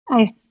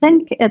I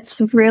think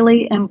it's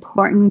really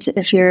important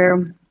if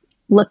you're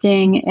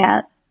looking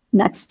at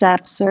next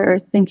steps or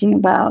thinking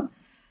about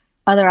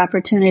other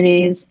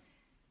opportunities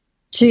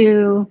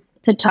to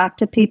talk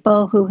to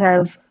people who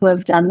have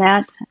done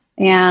that.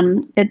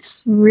 And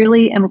it's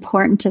really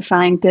important to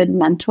find good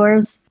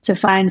mentors, to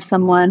find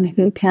someone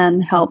who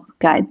can help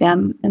guide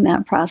them in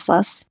that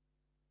process.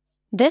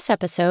 This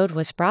episode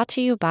was brought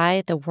to you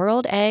by the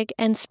World Egg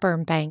and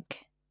Sperm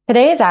Bank.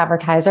 Today's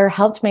advertiser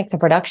helped make the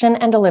production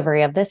and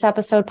delivery of this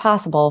episode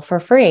possible for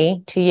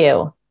free to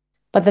you.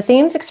 But the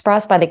themes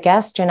expressed by the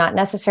guests do not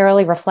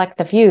necessarily reflect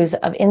the views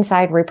of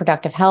Inside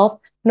Reproductive Health,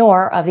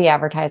 nor of the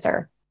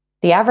advertiser.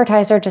 The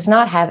advertiser does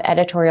not have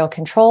editorial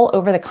control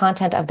over the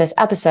content of this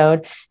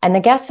episode, and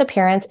the guest's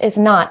appearance is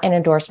not an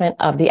endorsement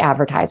of the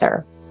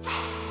advertiser.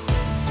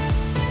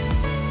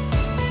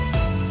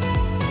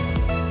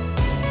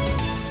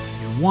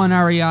 One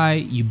REI,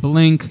 you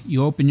blink,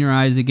 you open your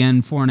eyes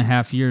again,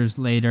 4.5 years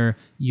later,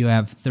 you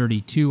have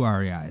 32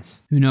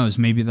 REIs. Who knows,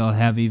 maybe they'll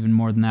have even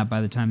more than that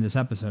by the time this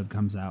episode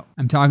comes out.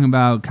 I'm talking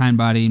about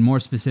Kindbody, and more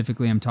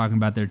specifically, I'm talking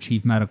about their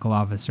Chief Medical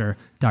Officer,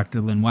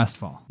 Dr. Lynn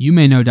Westphal. You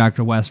may know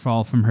Dr.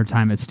 Westphal from her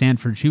time at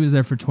Stanford. She was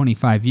there for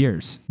 25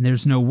 years.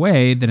 There's no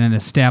way that an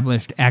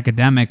established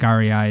academic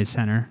REI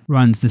center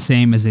runs the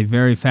same as a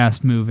very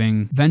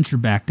fast-moving,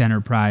 venture-backed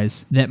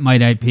enterprise that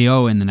might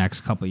IPO in the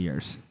next couple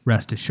years.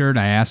 Rest assured,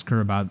 I asked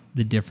her about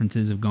the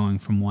differences of going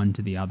from one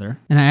to the other.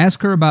 And I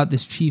asked her about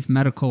this Chief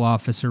Medical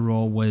Officer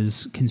role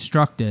was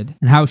constructed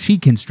and how she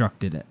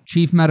constructed it.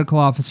 Chief Medical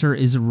Officer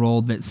is a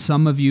role that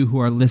some of you who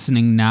are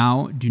listening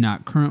now do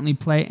not currently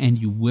play, and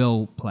you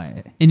will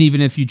play. And even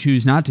if you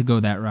choose not to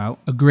go that route,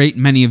 a great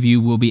many of you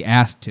will be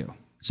asked to.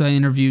 So I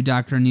interviewed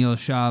Dr. Neil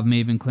Shah of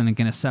Maven Clinic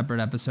in a separate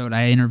episode.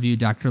 I interviewed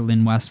Dr.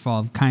 Lynn Westphal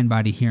of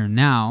Kindbody here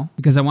now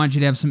because I want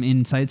you to have some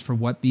insights for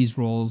what these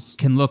roles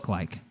can look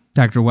like.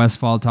 Dr.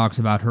 Westphal talks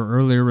about her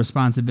earlier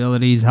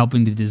responsibilities,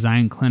 helping to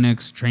design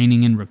clinics,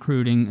 training and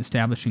recruiting,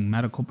 establishing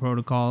medical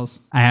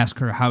protocols. I ask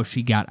her how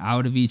she got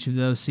out of each of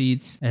those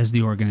seats as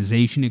the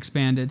organization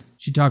expanded.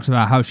 She talks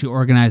about how she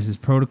organizes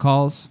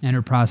protocols and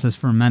her process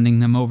for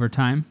amending them over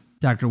time.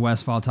 Dr.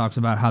 Westphal talks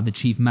about how the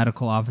Chief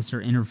Medical Officer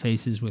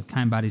interfaces with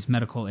Kindbody's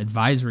Medical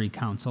Advisory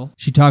Council.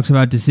 She talks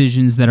about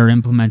decisions that are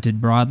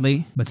implemented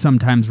broadly, but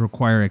sometimes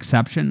require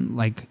exception,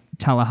 like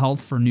telehealth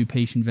for new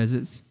patient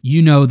visits.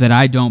 You know that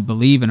I don't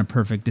believe in a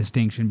perfect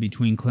distinction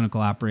between clinical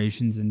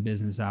operations and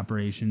business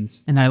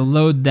operations. And I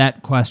load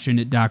that question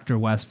at Dr.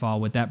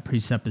 Westphal with that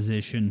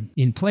presupposition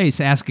in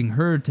place, asking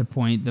her to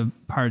point the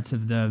parts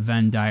of the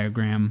Venn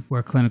diagram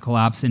where clinical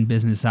ops and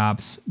business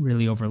ops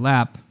really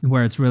overlap, and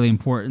where it's really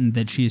important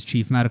that she as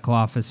Chief Medical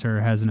Officer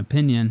has an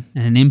opinion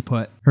and an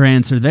input. Her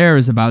answer there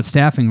is about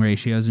staffing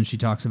ratios, and she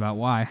talks about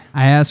why.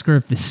 I ask her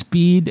if the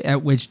speed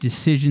at which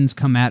decisions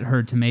come at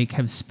her to make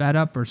have sped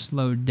up or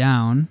slowed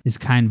down as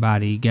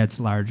Kindbody gets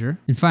larger.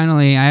 And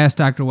finally, I asked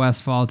Dr.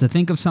 Westphal to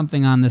think of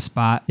something on the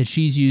spot that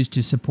she's used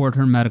to support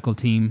her medical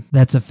team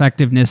that's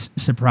effectiveness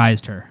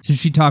surprised her. So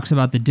she talks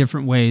about the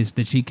different ways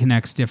that she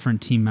connects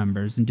different team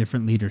members and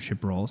different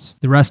leadership roles.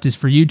 The rest is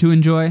for you to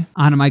enjoy.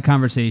 On to my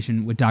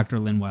conversation with Dr.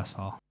 Lynn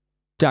Westphal.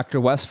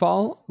 Dr.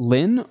 Westphal,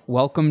 Lynn,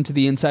 welcome to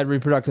the Inside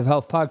Reproductive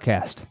Health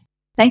podcast.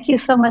 Thank you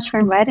so much for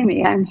inviting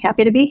me. I'm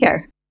happy to be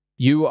here.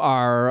 You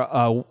are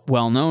a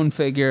well-known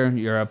figure.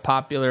 You're a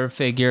popular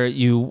figure.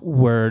 You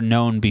were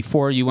known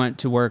before you went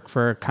to work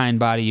for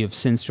Kindbody. You've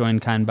since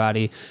joined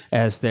Kindbody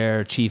as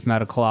their Chief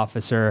Medical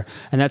Officer.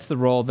 And that's the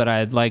role that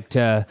I'd like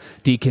to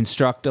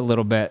deconstruct a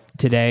little bit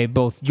today,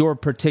 both your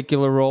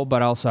particular role,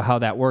 but also how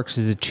that works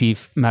as a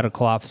Chief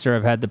Medical Officer.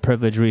 I've had the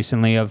privilege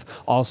recently of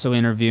also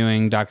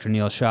interviewing Dr.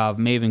 Neil Shah of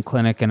Maven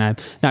Clinic, and I'm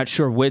not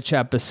sure which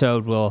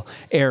episode will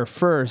air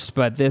first,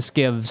 but this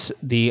gives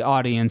the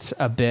audience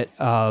a bit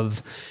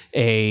of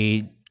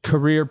a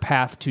career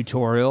path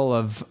tutorial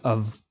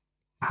of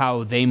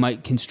how they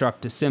might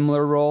construct a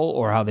similar role,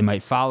 or how they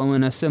might follow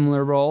in a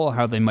similar role, or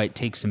how they might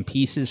take some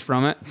pieces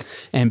from it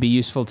and be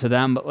useful to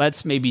them. But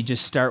let's maybe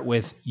just start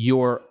with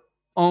your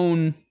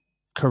own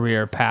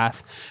career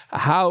path.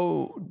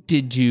 How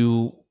did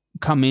you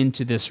come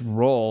into this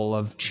role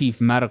of Chief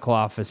Medical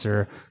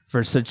Officer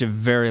for such a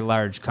very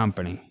large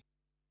company?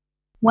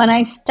 When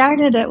I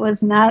started, it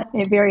was not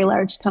a very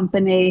large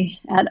company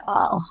at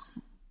all.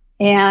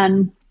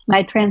 And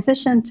my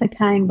transition to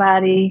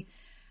Kindbody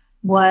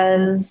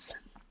was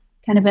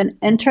kind of an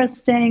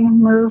interesting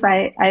move.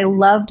 I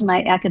loved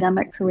my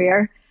academic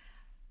career,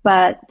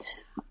 but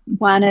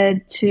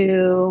wanted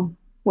to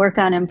work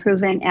on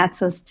improving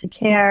access to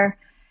care,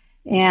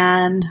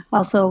 and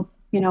also,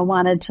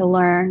 wanted to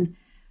learn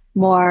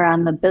more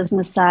on the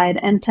business side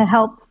and to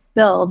help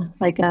build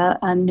like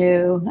a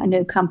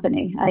new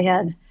company. I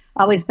had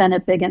always been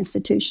at big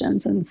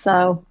institutions, and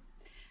so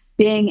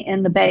being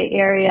in the Bay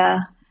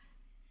Area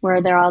where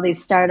there are all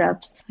these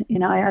startups,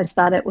 I always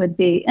thought it would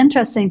be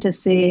interesting to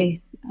see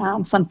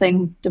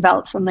something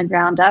developed from the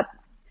ground up.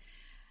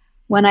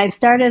 When I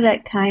started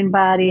at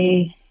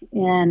Kindbody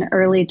in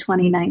early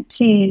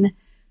 2019,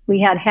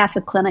 we had half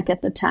a clinic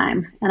at the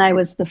time, and I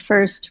was the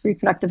first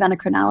reproductive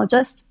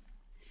endocrinologist.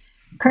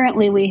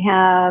 currently we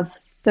have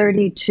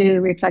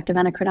 32 reproductive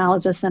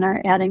endocrinologists and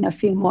are adding a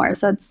few more.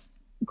 So it's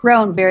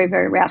grown very,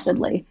 very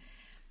rapidly.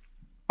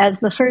 As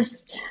the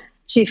first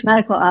chief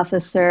medical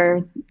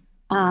officer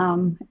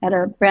at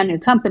a brand new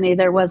company,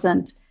 there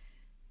wasn't,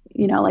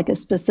 like a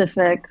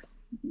specific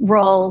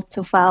role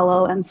to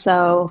follow. And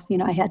so,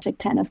 I had to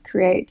kind of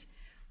create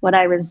what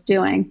I was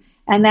doing.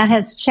 And that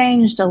has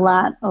changed a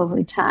lot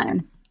over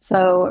time.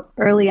 So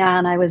early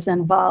on, I was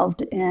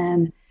involved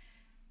in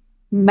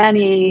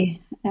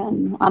many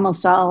and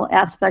almost all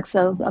aspects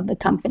of the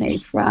company,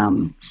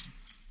 from,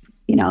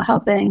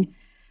 helping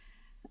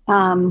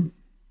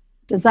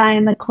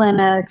design the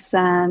clinics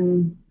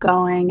and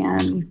going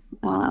and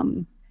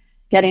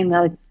getting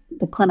the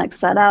clinic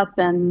set up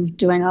and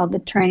doing all the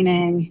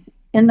training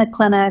in the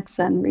clinics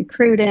and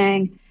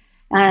recruiting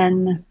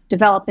and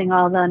developing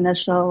all the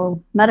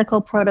initial medical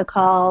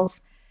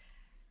protocols,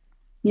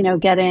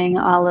 getting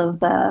all of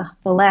the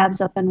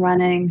labs up and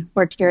running,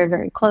 worked very,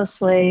 very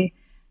closely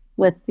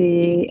with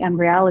the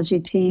embryology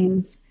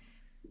teams.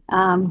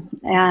 And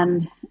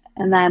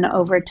then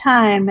over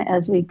time,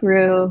 as we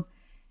grew,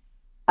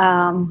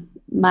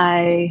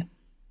 my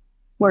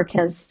work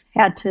has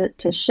had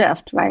to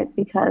shift, right?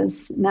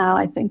 Because now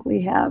I think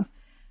we have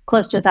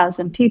close to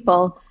 1,000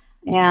 people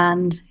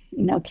and,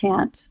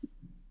 can't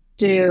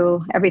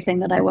do everything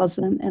that I was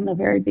in the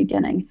very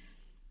beginning.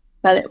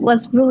 But it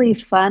was really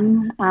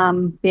fun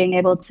being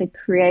able to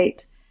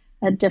create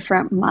a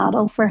different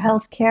model for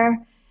healthcare.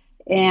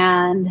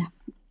 And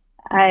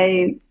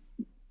I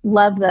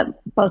love that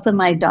both of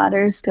my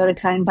daughters go to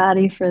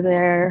Kindbody for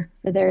their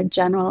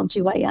general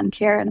GYN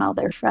care and all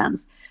their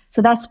friends.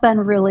 So that's been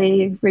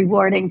really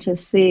rewarding to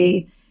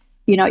see,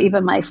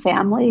 even my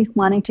family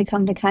wanting to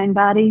come to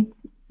Kindbody.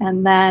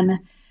 And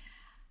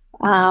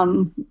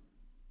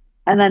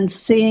then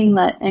seeing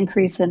the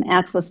increase in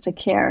access to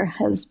care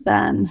has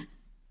been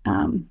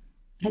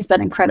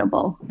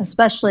incredible,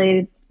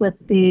 especially with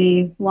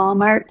the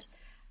Walmart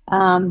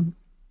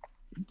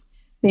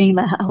being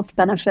the health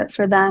benefit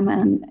for them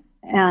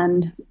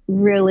and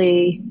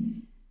really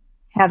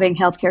having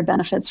healthcare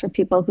benefits for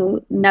people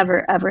who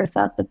never, ever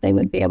thought that they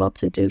would be able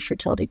to do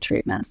fertility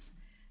treatments.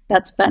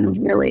 That's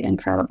been really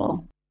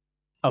incredible.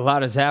 A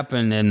lot has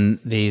happened in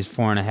these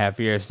 4.5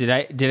 years. Did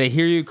I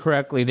hear you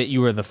correctly that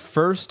you were the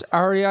first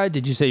REI?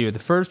 Did you say you were the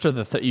first or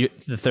the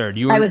third?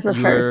 I was the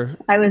first.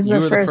 I was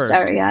the first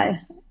REI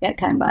at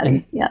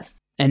Kindbody, yes.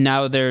 And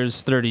now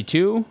there's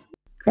 32?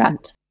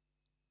 Correct.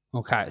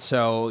 Okay,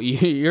 so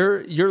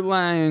you're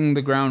laying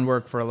the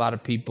groundwork for a lot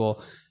of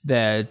people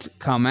that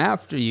come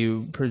after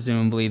you,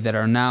 presumably, that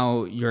are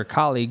now your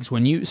colleagues.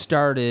 When you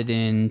started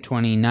in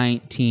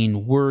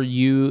 2019, were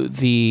you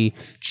the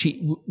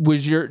chief?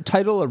 Was your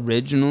title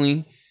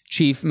originally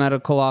chief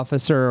medical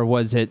officer, or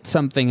was it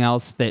something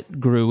else that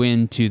grew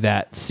into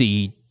that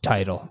C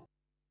title?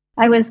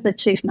 I was the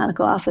chief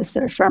medical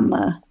officer from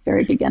the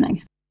very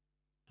beginning.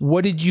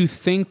 What did you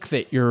think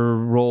that your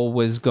role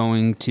was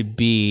going to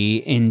be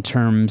in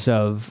terms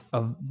of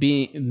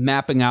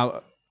mapping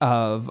out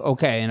of,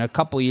 okay, in a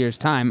couple of years'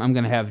 time, I'm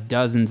going to have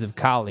dozens of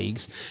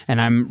colleagues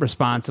and I'm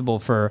responsible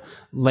for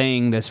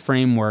laying this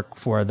framework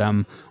for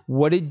them?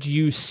 What did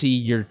you see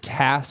your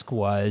task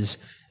was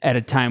at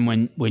a time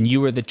when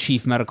you were the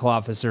chief medical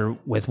officer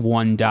with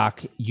one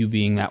doc, you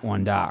being that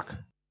one doc?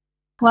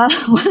 Well,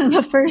 one of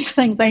the first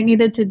things I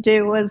needed to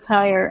do was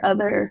hire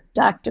other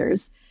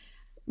doctors,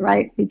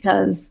 right?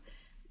 Because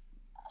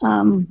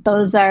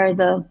those are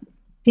the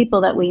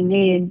people that we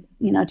need,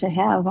 to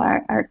have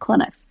our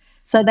clinics.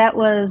 So that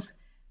was,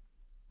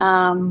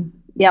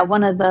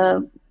 one of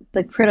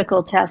the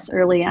critical tasks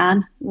early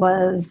on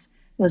was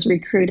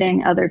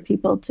recruiting other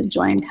people to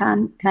join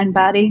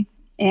Kindbody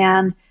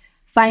and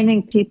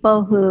finding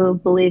people who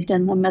believed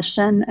in the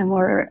mission and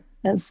were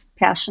as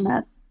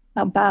passionate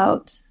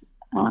about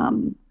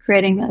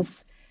creating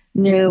this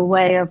new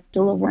way of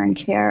delivering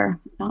care,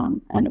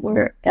 and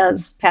were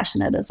as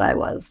passionate as I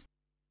was.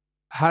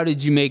 How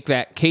did you make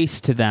that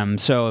case to them?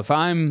 So if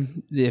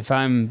I'm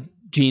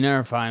Gina,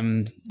 if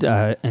I'm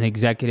an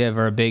executive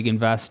or a big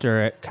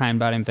investor at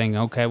Kindbody, I'm thinking,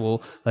 okay,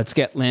 well, let's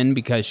get Lynn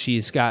because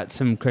she's got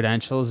some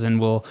credentials, and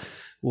we'll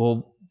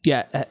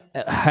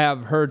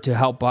have her to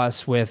help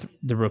us with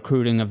the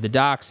recruiting of the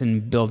docs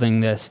and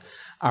building this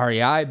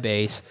REI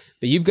base.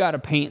 But you've got to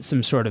paint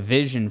some sort of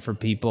vision for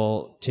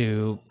people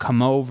to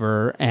come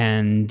over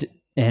and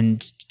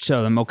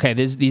show them, okay,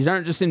 these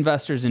aren't just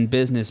investors and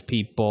business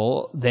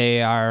people.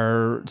 They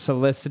are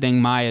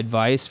soliciting my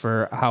advice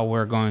for how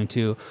we're going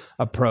to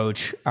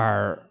approach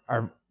our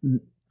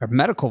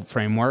medical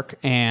framework.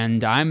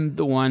 And I'm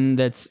the one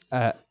that's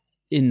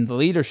in the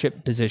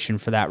leadership position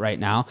for that right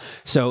now.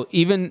 So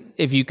even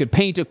if you could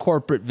paint a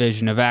corporate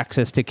vision of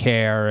access to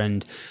care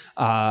and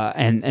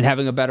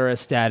having a better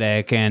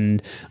aesthetic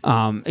and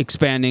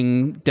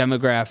expanding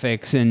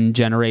demographics and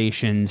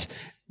generations,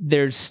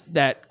 there's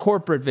that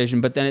corporate vision,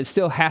 but then it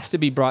still has to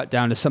be brought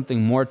down to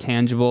something more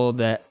tangible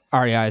that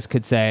REIs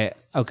could say,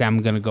 okay,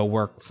 I'm going to go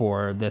work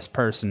for this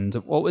person.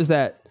 So what was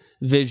that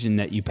vision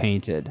that you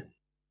painted?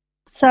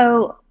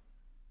 So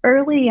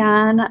early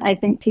on, I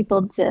think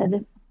people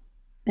did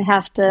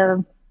have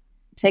to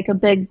take a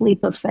big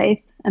leap of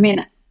faith. I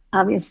mean,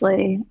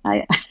 obviously,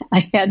 I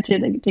had to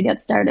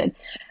get started.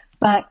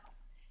 But,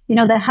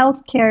 the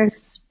healthcare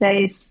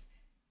space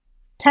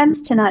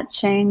tends to not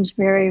change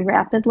very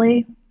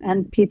rapidly,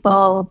 and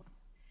people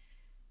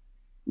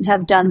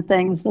have done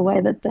things the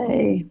way that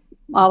they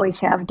always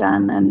have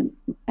done,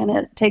 and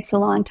it takes a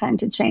long time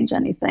to change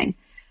anything.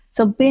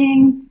 So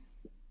being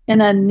in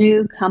a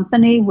new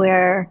company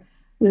where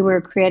we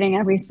were creating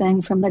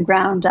everything from the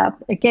ground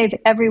up, it gave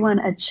everyone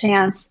a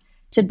chance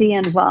to be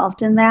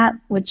involved in that,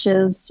 which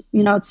is,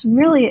 it's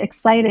really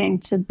exciting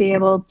to be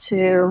able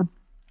to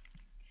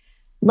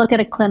look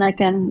at a clinic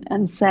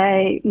and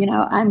say,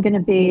 I'm going to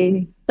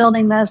be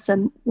building this,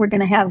 and we're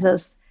going to have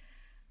this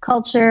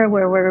culture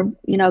where we're,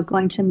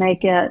 going to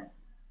make it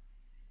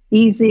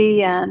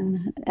easy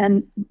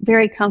and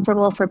very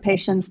comfortable for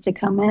patients to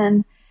come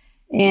in.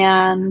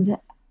 And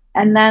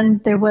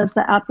then there was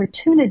the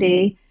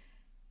opportunity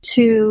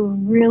to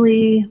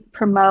really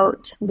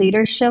promote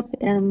leadership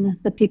in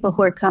the people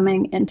who are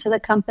coming into the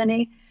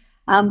company.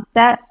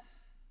 That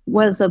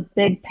was a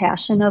big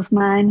passion of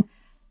mine.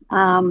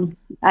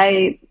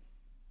 I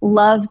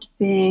loved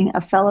being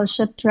a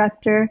fellowship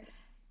director.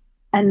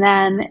 And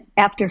then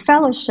after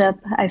fellowship,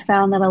 I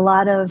found that a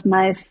lot of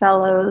my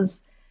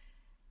fellows,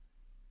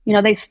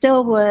 they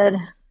still would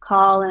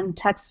call and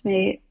text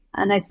me.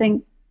 And I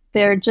think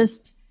there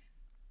just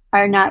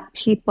are not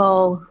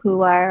people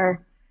who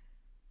are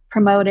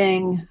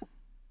promoting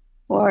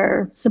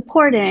or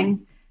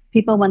supporting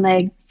people when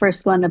they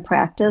first go into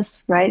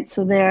practice, right?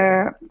 So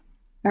there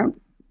are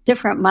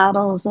different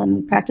models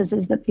and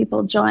practices that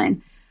people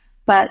join.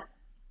 But,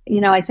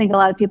 I think a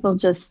lot of people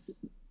just,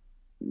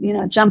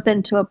 jump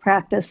into a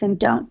practice and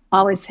don't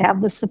always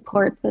have the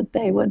support that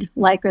they would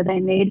like or they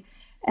need,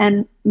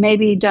 and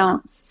maybe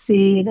don't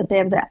see that they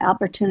have the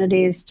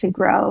opportunities to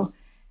grow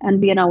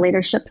and be in a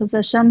leadership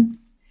position.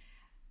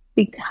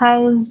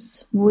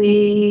 Because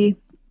we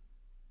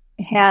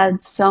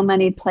had so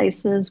many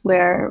places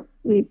where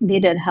we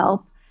needed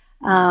help,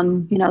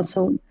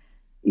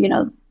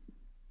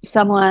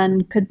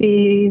 someone could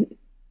be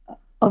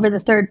over the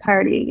third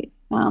party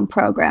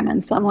program,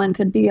 and someone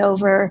could be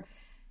over,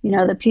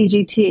 the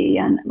PGT,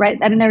 and right.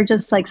 I mean, there are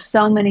just like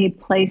so many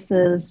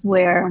places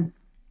where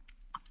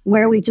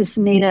we just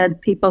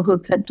needed people who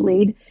could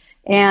lead.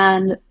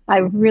 And I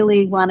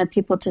really wanted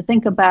people to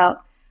think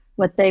about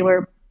what they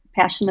were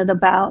passionate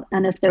about.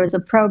 And if there was a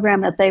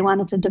program that they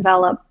wanted to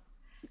develop,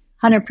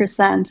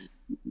 100%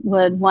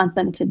 would want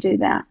them to do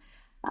that.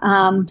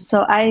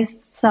 So I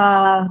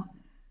saw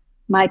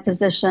my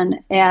position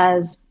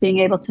as being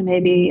able to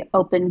maybe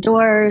open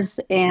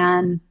doors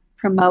and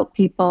promote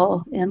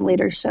people in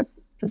leadership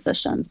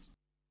positions.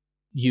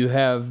 You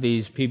have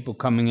these people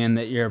coming in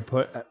that you're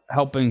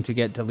helping to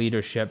get to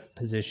leadership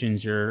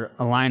positions. You're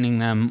aligning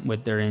them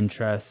with their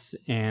interests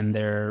and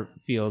their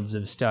fields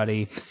of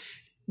study.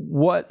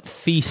 What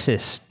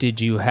thesis did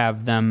you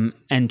have them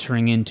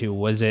entering into?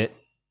 Was it,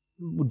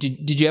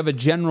 did you have a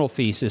general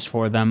thesis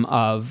for them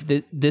of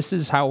this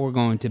is how we're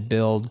going to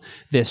build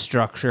this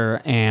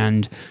structure,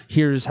 and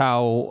here's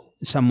how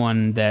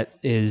someone that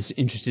is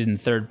interested in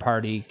third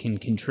party can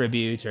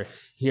contribute, or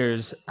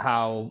here's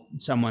how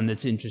someone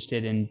that's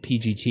interested in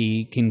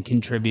PGT can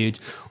contribute?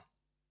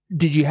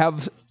 Did you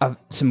have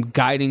some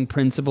guiding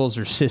principles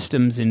or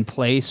systems in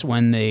place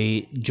when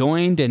they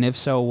joined? And if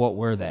so, what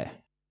were they?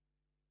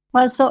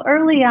 Well, so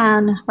early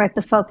on, right,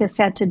 the focus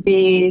had to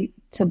be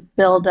to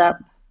build up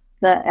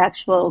the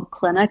actual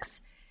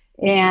clinics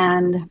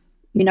and,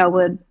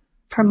 would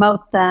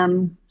promote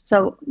them.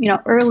 So,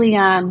 early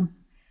on,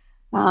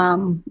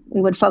 we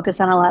would focus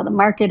on a lot of the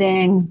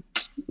marketing,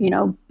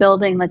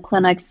 building the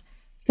clinics,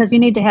 because you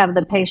need to have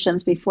the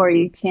patients before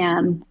you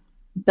can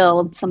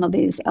build some of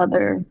these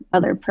other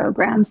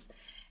programs.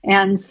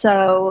 And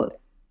so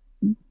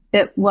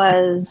it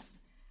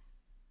was,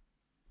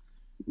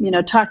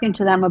 talking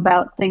to them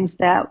about things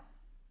that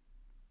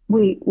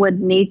we would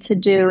need to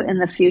do in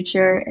the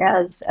future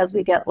as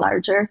we get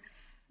larger.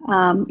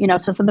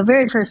 So for the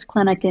very first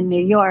clinic in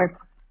New York,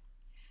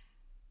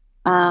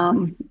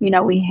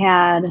 we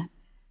had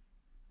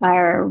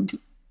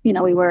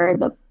we were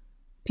the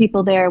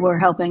people there were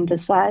helping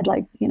decide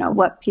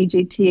what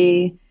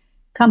PGT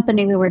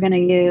company we were going to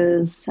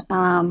use.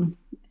 And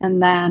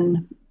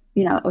then,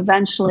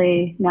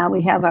 eventually now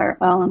we have our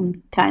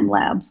own Kind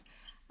Labs.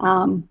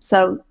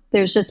 So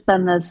there's just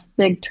been this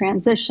big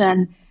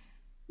transition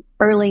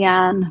early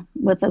on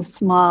with a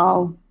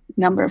small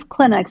number of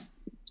clinics.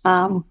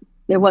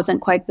 There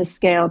wasn't quite the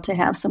scale to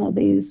have some of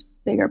these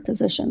bigger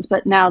positions.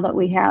 But now that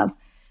we have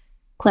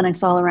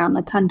clinics all around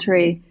the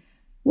country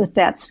with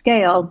that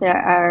scale, there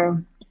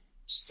are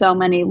so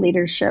many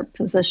leadership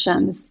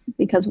positions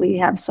because we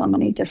have so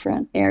many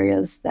different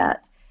areas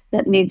that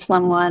need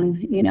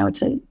someone,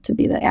 to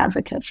be the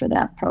advocate for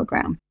that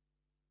program.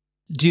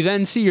 Do you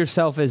then see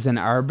yourself as an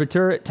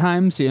arbiter at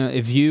times? You know,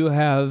 if you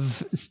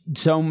have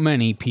so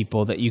many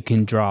people that you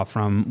can draw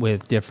from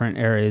with different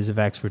areas of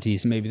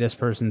expertise, maybe this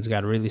person's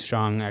got a really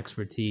strong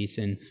expertise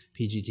in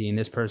PGT, and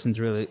this person's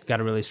really got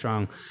a really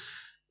strong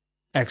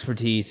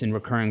expertise in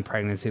recurring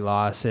pregnancy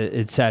loss,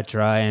 et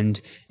cetera.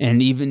 And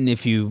even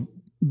if you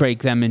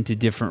break them into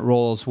different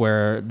roles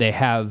where they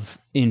have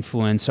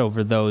influence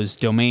over those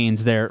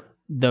domains,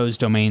 those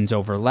domains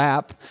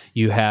overlap.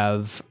 You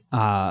have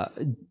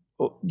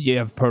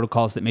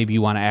protocols that maybe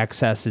you want to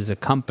access as a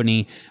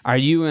company. Are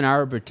you an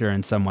arbiter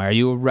in some way? Are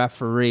you a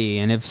referee?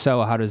 And if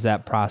so, how does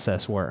that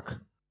process work?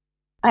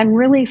 I'm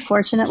really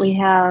fortunate we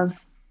have,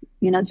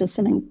 just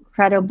an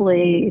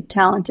incredibly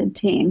talented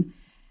team.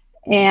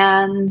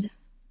 And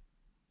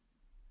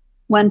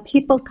when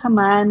people come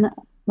on,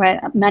 right,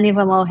 many of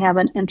them will have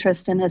an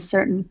interest in a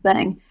certain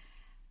thing.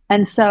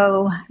 And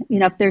so,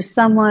 if there's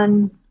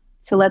someone,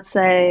 so let's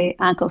say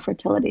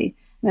oncofertility,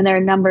 and there are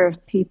a number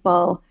of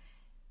people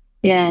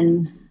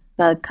in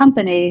the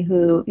company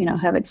who,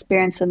 have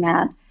experience in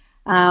that.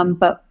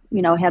 But,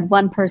 had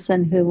one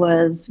person who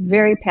was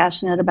very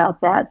passionate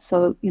about that.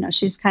 So,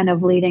 she's kind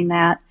of leading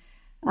that,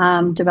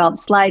 developed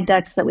slide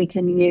decks that we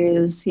can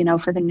use,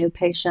 for the new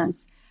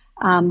patients.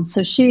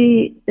 So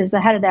she is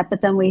the head of that,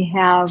 but then we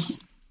have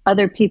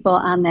other people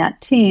on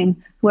that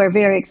team who are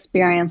very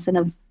experienced and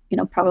have,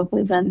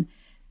 probably been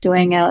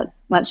doing it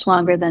much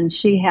longer than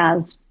she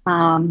has.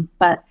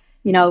 But,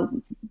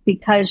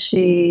 because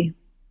she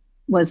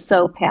was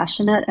so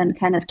passionate and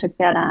kind of took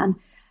that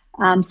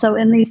on. So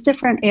in these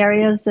different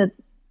areas, that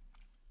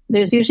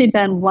there's usually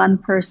been one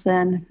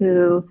person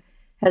who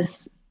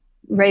has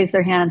raised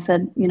their hand and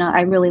said,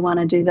 I really want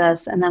to do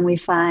this. And then we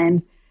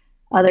find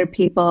other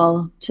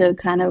people to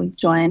kind of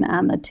join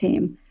on the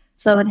team.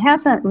 So it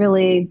hasn't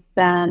really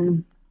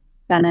been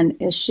an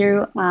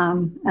issue.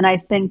 And I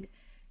think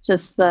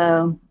just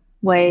the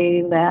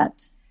way that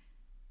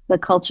the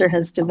culture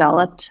has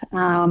developed,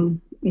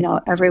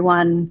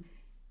 everyone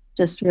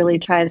just really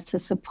tries to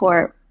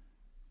support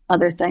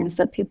other things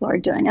that people are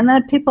doing, and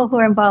that people who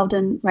are involved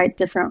in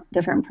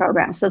different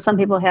programs. So some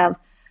people have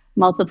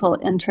multiple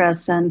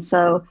interests, and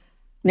so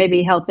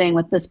maybe helping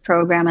with this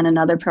program and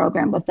another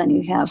program, but then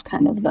you have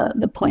kind of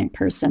the point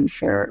person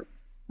for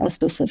a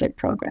specific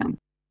program.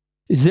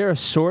 Is there a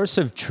source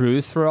of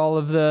truth for all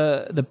of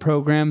the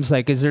programs?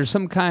 Like, is there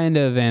some kind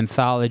of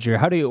anthology, or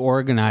how do you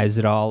organize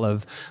it all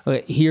of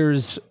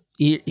here's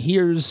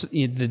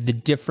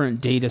the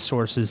different data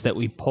sources that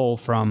we pull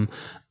from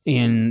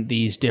in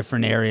these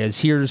different areas.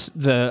 Here's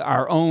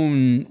our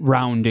own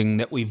rounding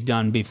that we've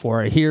done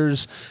before.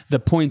 Here's the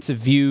points of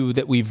view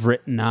that we've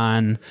written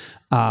on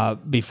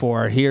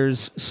before.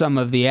 Here's some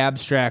of the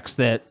abstracts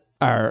that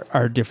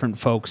our different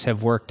folks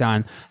have worked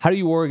on. How do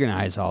you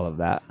organize all of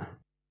that?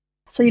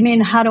 So you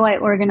mean, how do I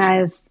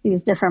organize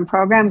these different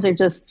programs, or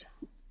just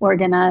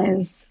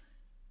organize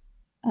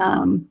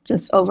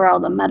just overall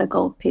the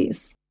medical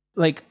piece?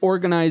 Like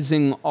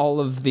organizing all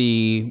of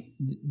the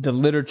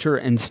literature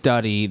and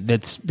study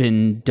that's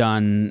been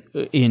done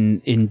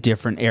in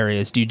different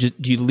areas. Do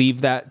you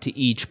leave that to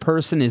each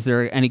person? Is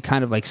there any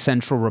kind of like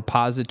central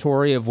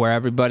repository of where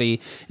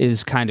everybody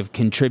is kind of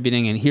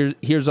contributing? And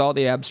here's all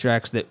the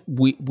abstracts that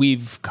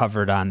we've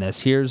covered on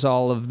this. Here's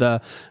all of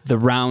the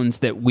rounds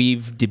that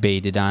we've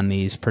debated on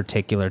these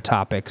particular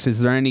topics.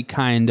 Is there any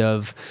kind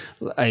of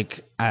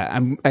like,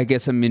 I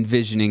guess I'm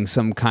envisioning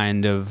some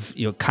kind of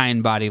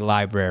Kindbody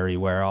library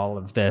where all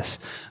of this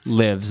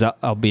lives,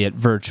 albeit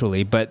virtually,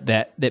 but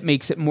that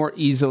makes it more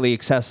easily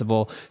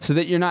accessible, so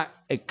that you're not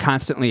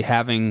constantly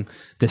having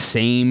the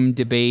same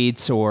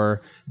debates,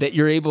 or that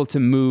you're able to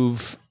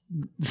move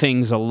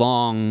things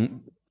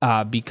along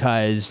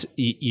because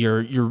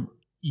you're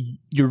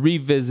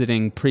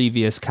revisiting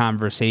previous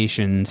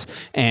conversations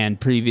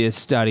and previous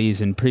studies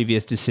and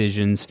previous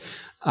decisions,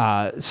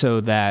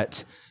 so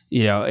that.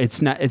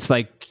 It's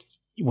like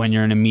when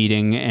you're in a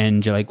meeting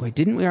and you're like, wait,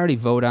 didn't we already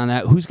vote on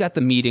that? Who's got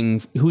the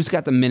meeting? Who's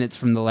got the minutes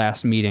from the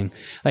last meeting?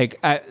 Like,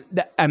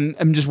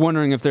 I'm just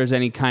wondering if there's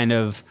any kind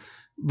of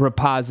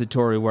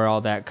repository where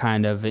all that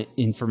kind of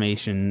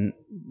information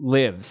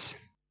lives.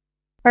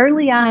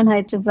 Early on,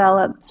 I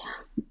developed,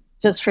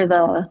 just for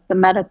the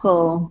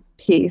medical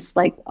piece,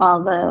 like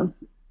all the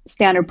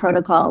standard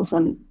protocols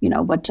and,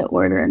 what to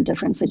order in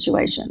different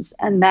situations.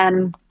 And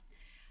then,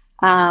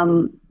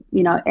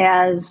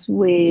 as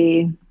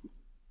we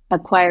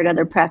acquired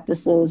other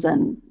practices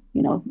and,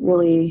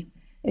 really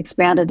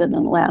expanded it in the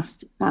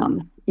last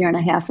year and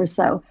a half or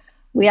so,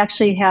 we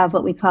actually have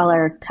what we call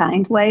our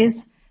kind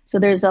ways. So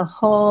there's a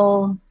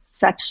whole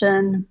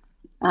section,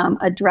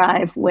 a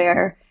drive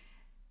where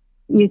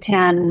you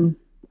can,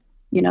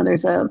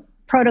 there's a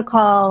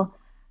protocol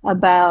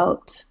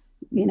about,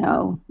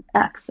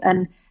 X,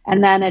 and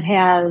then it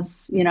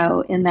has,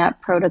 in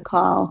that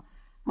protocol,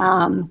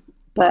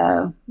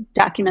 the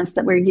documents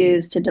that were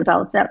used to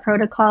develop that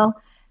protocol.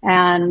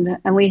 And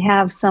we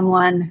have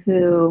someone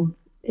who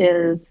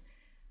is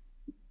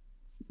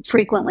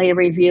frequently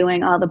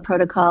reviewing all the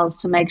protocols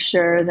to make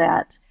sure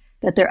that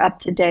they're up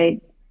to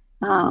date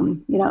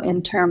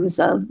in terms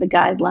of the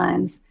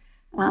guidelines,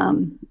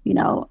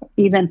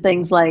 even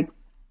things like,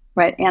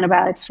 right,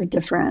 antibiotics for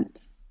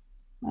different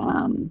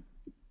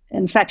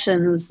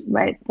infections,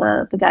 right,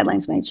 the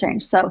guidelines may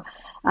change. So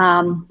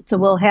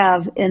we'll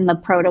have in the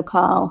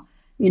protocol,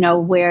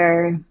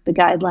 where the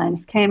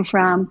guidelines came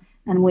from,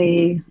 and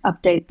we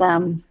update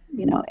them,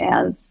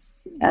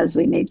 as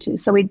we need to.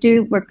 So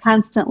we're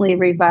constantly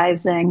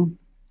revising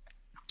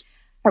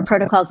our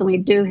protocols, and we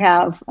do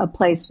have a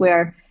place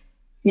where,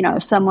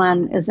 if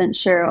someone isn't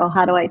sure, oh,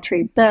 how do I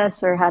treat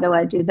this or how do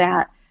I do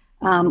that?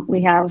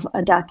 We have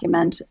a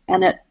document,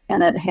 and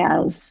it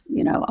has,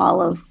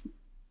 all of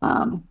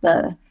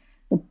the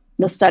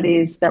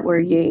studies that were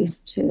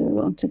used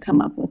to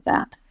come up with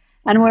that.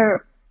 And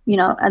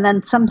and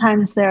then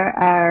sometimes there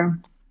are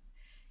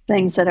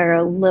things that are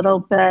a little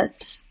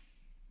bit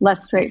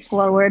less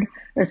straightforward,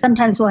 or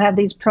sometimes we'll have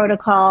these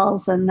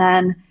protocols and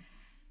then,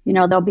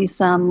 there'll be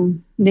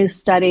some new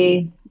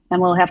study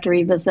and we'll have to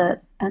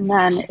revisit. And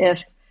then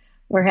if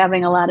we're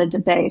having a lot of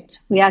debate,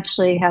 we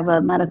actually have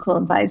a medical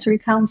advisory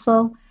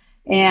council.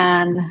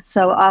 And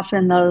so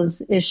often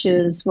those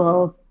issues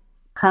will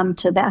come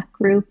to that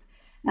group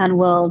and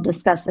we'll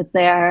discuss it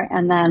there,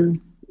 and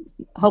then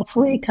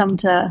hopefully come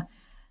to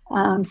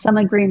some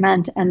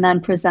agreement and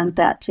then present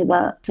that to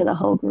the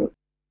whole group.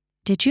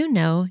 Did you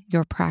know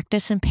your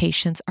practice and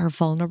patients are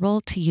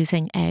vulnerable to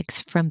using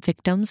eggs from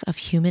victims of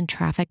human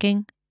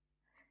trafficking?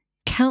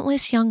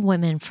 Countless young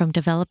women from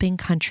developing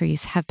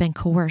countries have been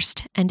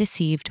coerced and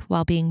deceived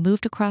while being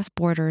moved across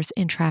borders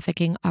in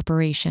trafficking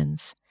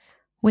operations.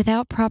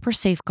 Without proper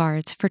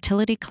safeguards,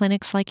 fertility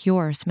clinics like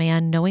yours may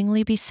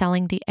unknowingly be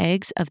selling the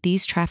eggs of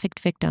these trafficked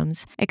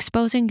victims,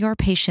 exposing your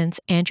patients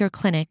and your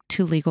clinic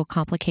to legal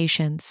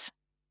complications.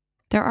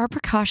 There are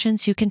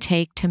precautions you can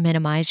take to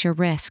minimize your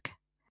risk.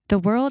 The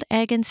World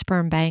Egg and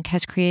Sperm Bank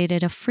has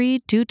created a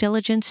free due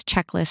diligence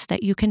checklist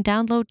that you can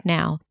download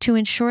now to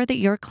ensure that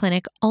your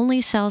clinic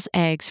only sells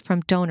eggs from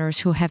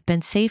donors who have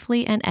been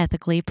safely and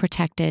ethically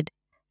protected.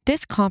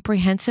 This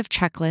comprehensive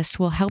checklist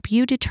will help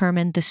you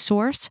determine the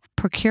source,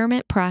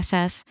 procurement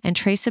process, and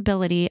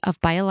traceability of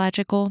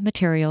biological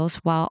materials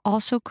while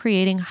also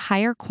creating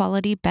higher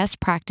quality best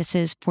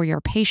practices for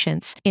your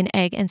patients in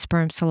egg and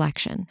sperm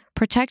selection.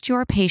 Protect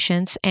your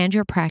patients and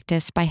your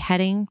practice by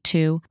heading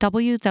to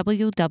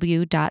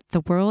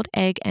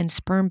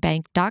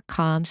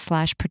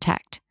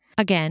www.theworldeggandspermbank.com/protect.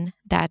 Again,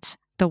 that's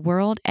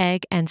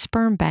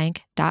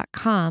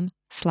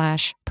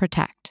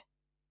theworldeggandspermbank.com/protect.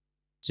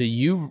 So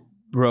you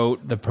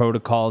wrote the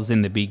protocols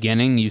in the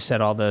beginning. You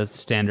set all the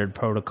standard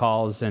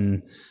protocols,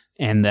 and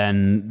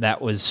then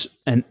that was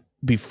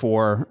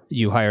before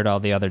you hired all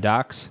the other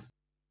docs?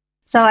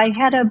 So I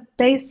had a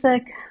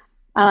basic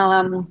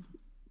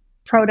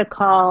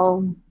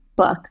protocol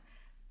book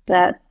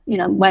that,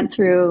 went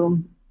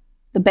through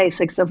the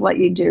basics of what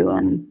you do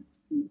in,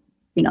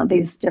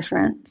 these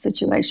different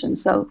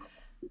situations. So,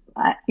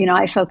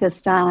 I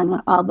focused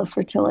on all the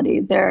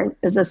fertility. There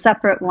is a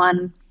separate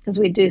one because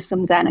we do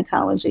some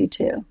gynecology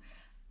too.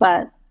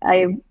 But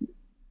I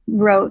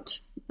wrote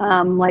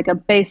like a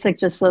basic,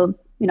 just so,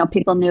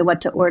 people knew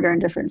what to order in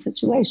different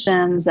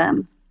situations,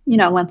 and,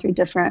 went through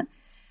different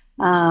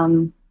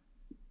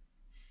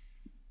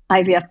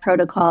IVF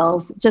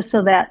protocols, just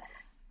so that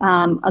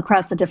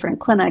across the different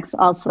clinics,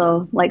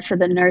 also, like for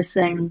the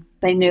nursing,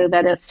 they knew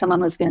that if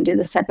someone was going to do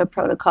this type of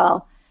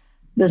protocol,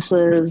 this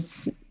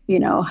is,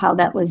 how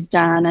that was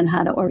done and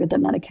how to order the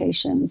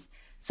medications.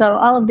 So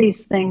all of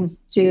these things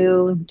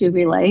do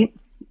relate.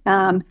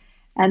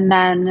 And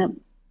then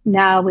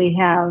now we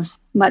have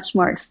much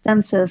more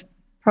extensive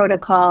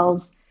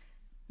protocols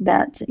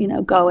that,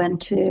 go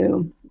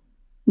into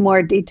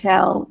more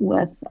detail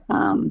with,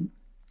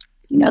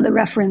 the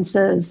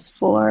references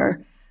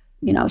for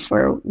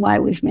why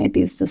we've made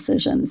these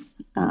decisions.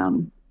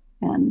 So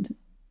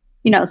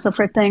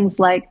for things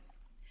like,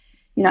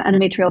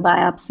 endometrial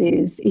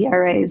biopsies,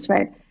 ERAs,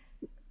 right?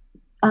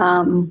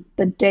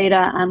 The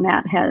data on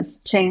that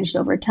has changed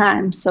over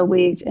time. So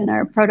we've, in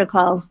our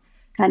protocols,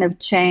 kind of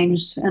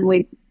changed, and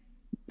we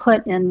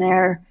put in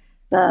there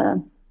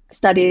the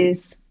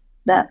studies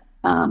that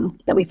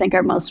we think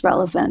are most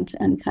relevant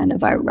and kind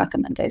of our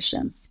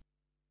recommendations.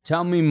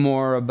 Tell me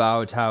more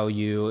about how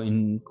you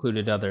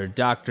included other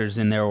doctors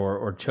in there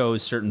or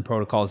chose certain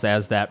protocols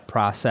as that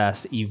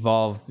process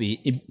evolved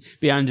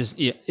beyond just,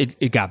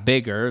 it got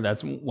bigger.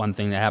 That's one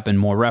thing that happened.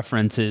 More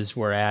references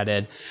were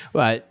added.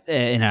 But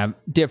in a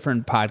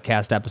different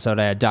podcast episode,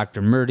 I had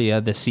Dr.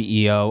 Murdia, the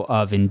CEO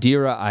of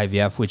Indira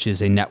IVF, which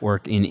is a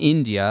network in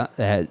India.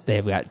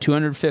 They've got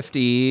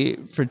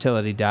 250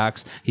 fertility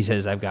docs. He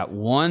says, I've got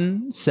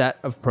one set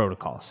of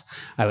protocols.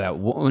 I've got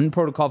one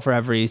protocol for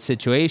every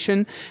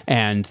situation.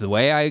 And the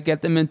way I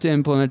get them to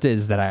implement it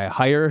is that I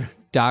hire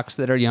docs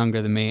that are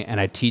younger than me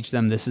and I teach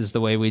them this is the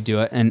way we do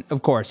it. And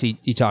of course, he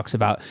talks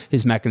about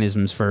his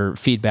mechanisms for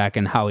feedback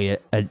and how he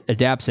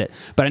adapts it.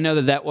 But I know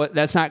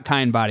that's not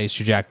Kindbody's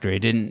trajectory. It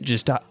didn't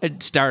just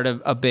start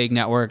a big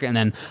network and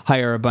then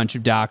hire a bunch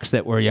of docs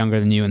that were younger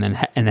than you and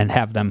then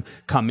have them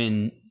come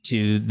in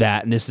to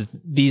that, and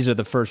these are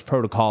the first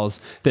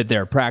protocols that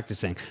they're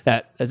practicing.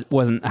 That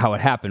wasn't how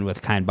it happened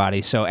with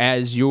Kindbody. So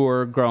as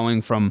you're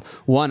growing from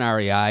 1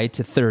 REI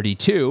to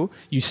 32,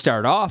 you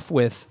start off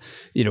with,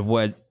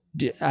 what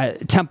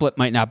template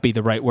might not be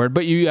the right word,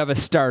 but you have a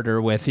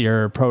starter with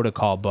your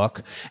protocol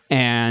book,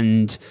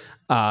 and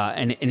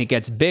it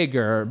gets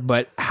bigger.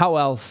 But how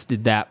else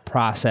did that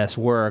process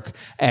work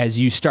as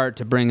you start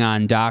to bring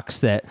on docs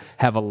that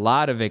have a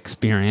lot of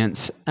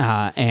experience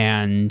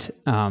and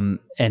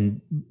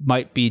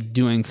might be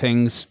doing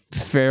things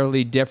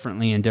fairly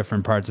differently in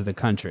different parts of the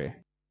country?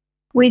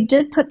 We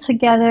did put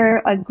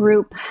together a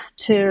group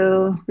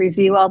to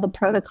review all the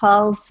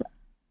protocols,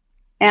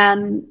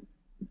 and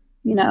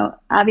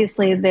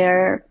obviously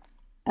there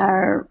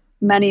are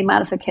many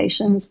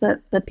modifications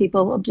that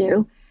people will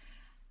do.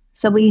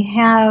 So we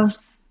have,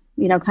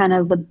 kind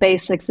of the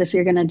basics. If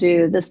you're going to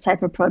do this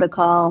type of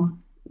protocol,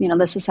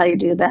 this is how you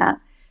do that.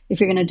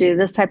 If you're going to do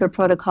this type of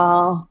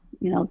protocol,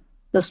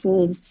 this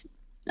is,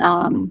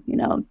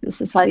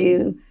 this is how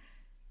you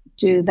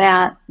do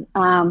that.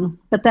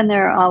 But then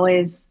there are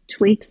always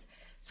tweaks.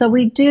 So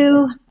we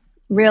do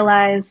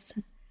realize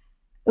it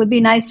would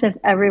be nice if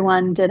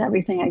everyone did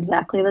everything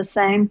exactly the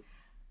same.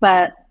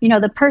 But,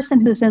 the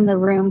person who's in the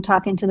room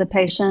talking to the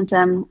patient,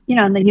 in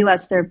the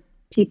U.S., there are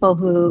people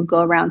who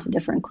go around to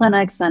different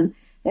clinics and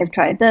they've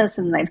tried this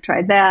and they've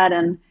tried that.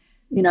 And,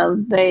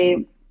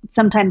 they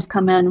sometimes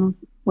come in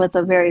with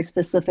a very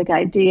specific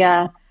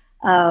idea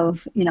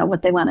of,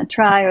 what they want to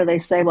try, or they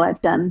say, well,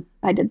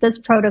 I did this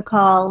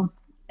protocol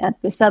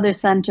at this other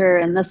center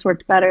and this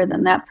worked better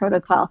than that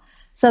protocol.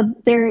 So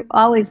there are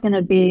always going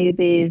to be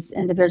these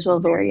individual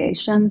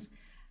variations.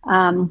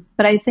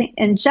 But I think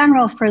in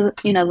general for,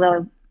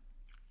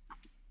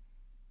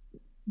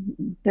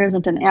 there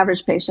isn't an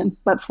average patient,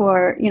 but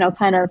for,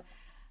 kind of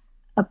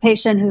a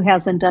patient who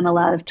hasn't done a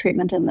lot of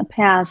treatment in the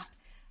past,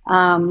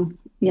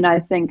 I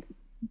think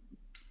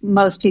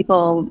most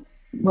people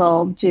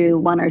will do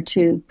 1 or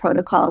 2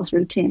 protocols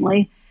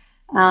routinely.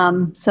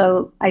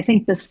 So I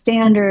think the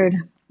standard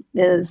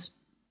is,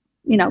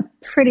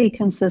 pretty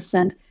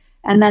consistent.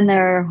 And then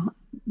there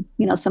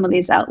are, some of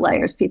these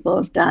outliers. People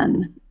have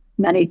done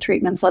many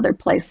treatments other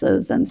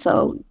places. And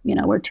so,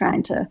 we're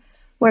trying to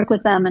work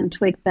with them and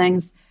tweak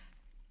things.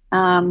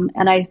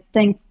 And I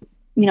think,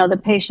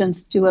 the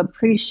patients do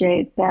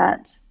appreciate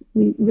that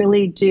we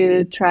really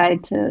do try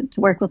to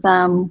work with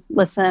them,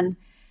 listen,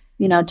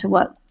 to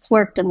what's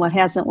worked and what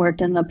hasn't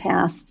worked in the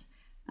past.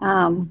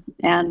 And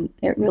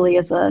it really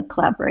is a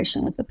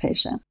collaboration with the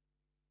patient.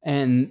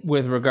 And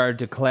with regard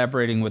to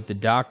collaborating with the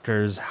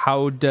doctors,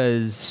 how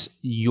does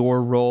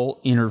your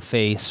role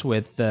interface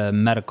with the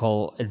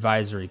medical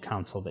advisory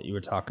council that you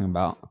were talking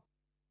about?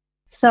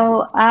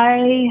 So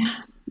I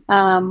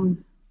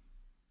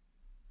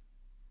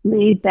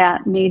lead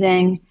that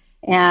meeting,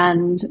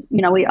 and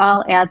we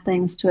all add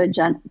things to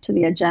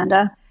the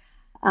agenda,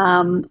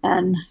 and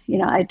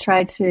I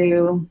try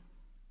to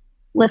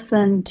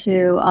listen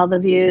to all the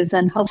views,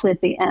 and hopefully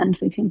at the end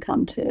we can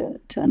come to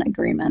an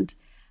agreement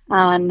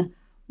on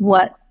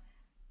what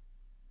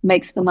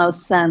makes the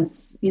most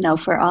sense,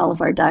 for all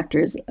of our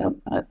doctors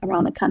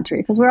around the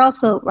country. Because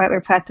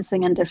we're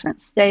practicing in different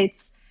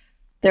states.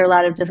 There are a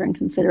lot of different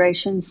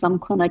considerations. Some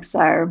clinics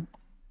are,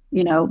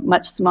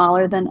 much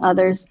smaller than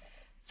others.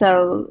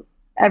 So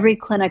every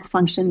clinic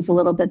functions a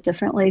little bit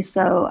differently.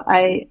 So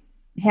I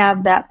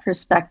have that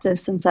perspective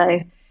since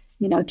I,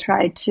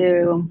 try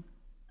to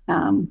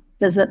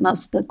visit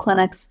most of the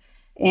clinics,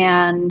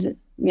 and,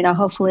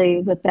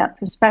 hopefully with that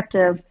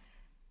perspective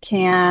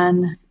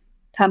can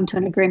come to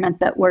an agreement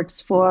that works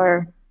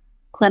for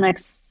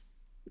clinics,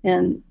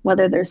 in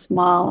whether they're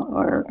small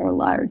or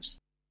large.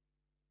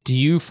 Do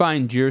you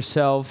find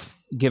yourself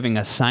giving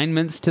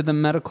assignments to the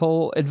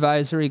medical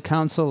advisory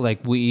council? Like,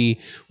 we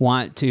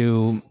want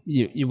to,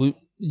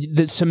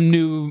 some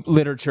new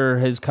literature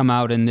has come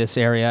out in this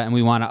area and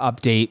we want to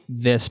update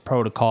this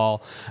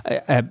protocol.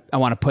 I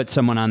want to put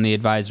someone on the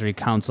advisory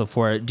council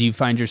for it. Do you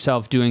find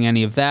yourself doing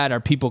any of that? Are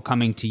people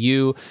coming to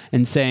you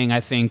and saying,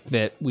 I think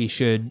that we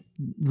should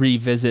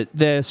revisit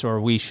this, or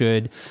we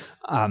should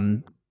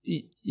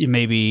you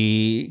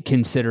maybe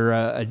consider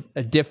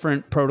a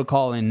different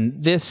protocol in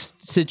this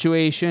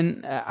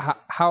situation?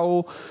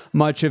 How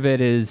much of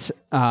it is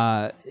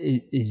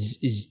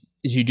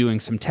you doing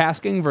some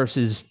tasking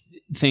versus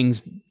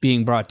things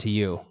being brought to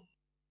you?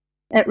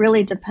 It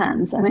really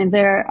depends. I mean,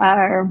 there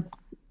are,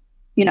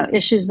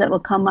 issues that will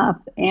come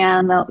up,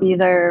 and they'll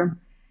either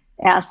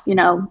ask,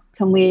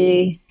 can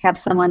we have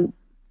someone,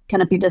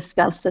 can it be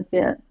discussed at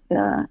the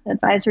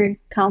advisory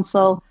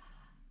council?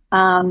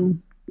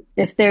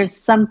 If there's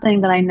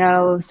something that I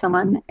know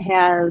someone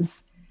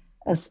has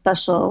a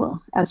special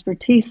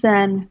expertise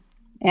in,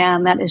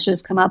 and that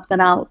issue's come up,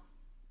 then I'll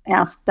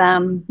ask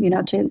them,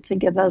 to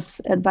give us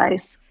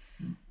advice.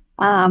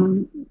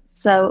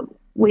 So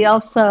we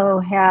also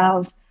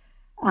have,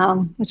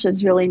 which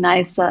is really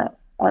nice, a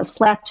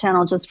Slack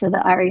channel just for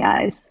the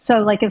REIs.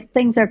 So like if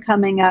things are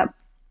coming up,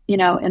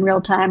 in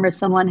real time, or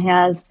someone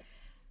has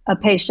a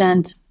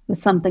patient with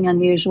something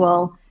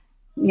unusual,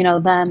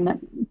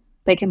 then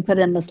they can put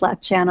in the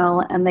Slack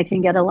channel and they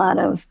can get a lot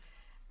of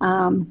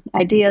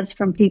ideas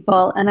from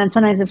people. And then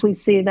sometimes if we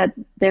see that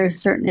there's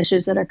certain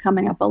issues that are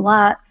coming up a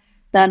lot,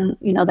 then,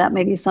 that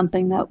may be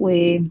something that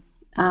we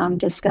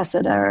discuss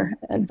at our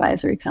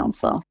advisory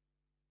council.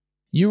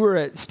 You were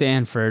at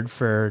Stanford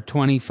for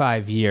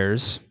 25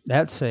 years.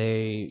 That's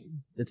a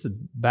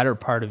better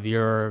part of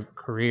your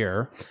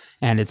career.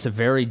 And it's a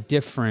very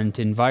different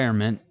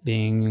environment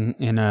being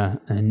in a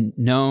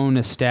known,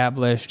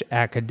 established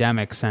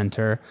academic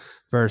center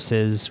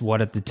versus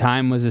what at the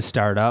time was a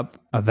startup,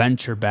 a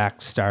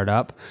venture-backed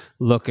startup,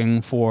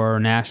 looking for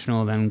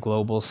national then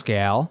global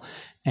scale.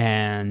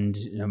 And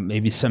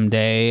maybe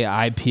someday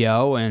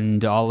IPO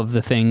and all of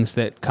the things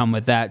that come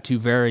with that, two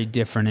very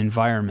different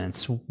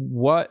environments.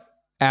 What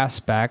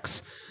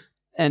aspects,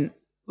 and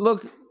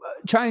look,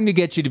 trying to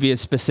get you to be as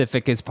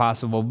specific as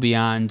possible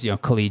beyond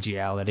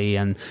collegiality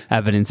and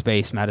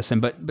evidence-based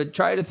medicine, but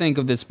try to think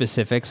of the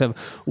specifics of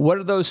what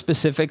are those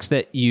specifics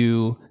that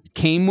you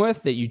came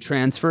with, that you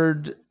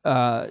transferred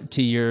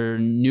to your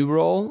new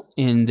role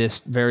in this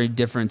very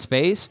different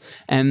space,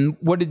 and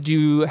what did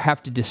you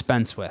have to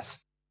dispense with?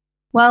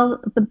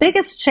 Well, the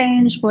biggest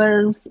change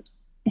was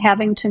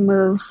having to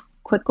move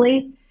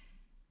quickly.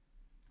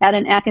 At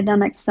an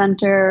academic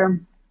center,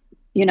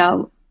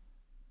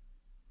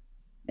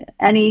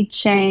 any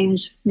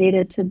change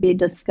needed to be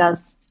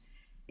discussed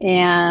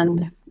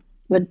and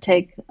would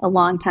take a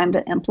long time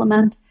to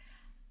implement.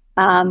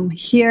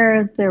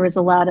 Here, there was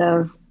a lot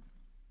of,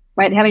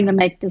 having to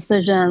make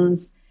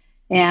decisions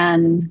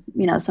and,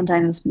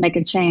 sometimes make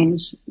a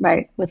change,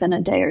 within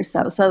a day or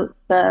so. So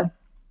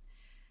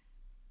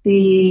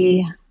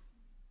the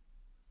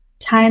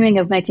timing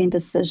of making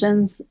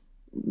decisions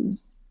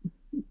is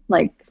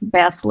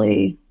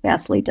vastly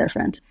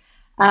different.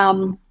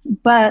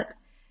 But,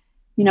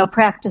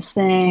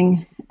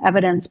 practicing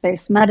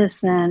evidence-based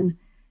medicine,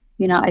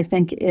 I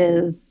think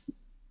is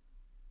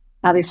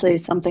obviously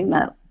something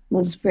that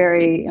was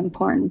very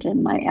important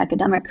in my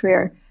academic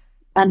career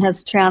and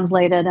has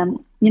translated.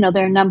 And,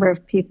 there are a number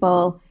of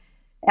people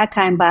at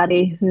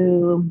Kindbody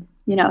who,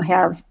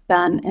 have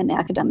been in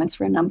academics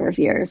for a number of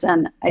years.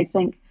 And I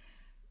think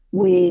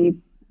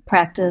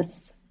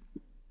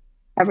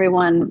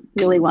everyone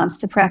really wants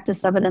to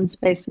practice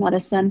evidence-based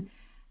medicine.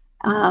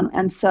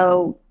 And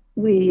so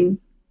we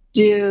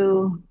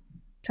do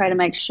try to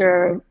make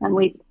sure, and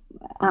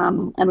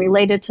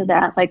related to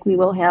that, we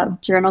will have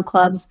journal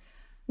clubs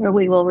where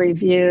we will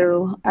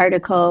review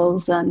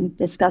articles and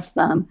discuss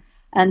them.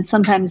 And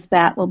sometimes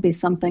that will be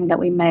something that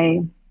we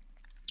may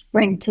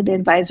bring to the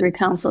advisory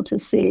council to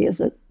see, is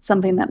it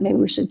something that maybe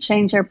we should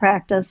change our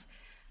practice?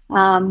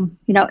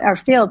 Our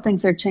field,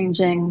 things are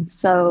changing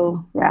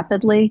so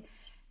rapidly.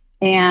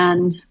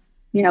 And,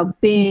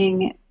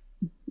 being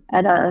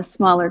at a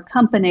smaller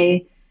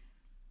company,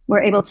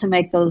 we're able to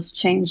make those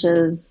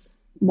changes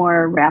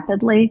more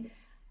rapidly.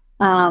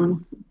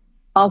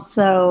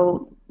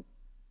 Also,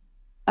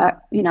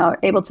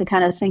 able to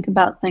kind of think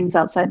about things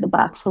outside the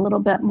box a little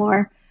bit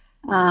more.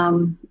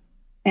 And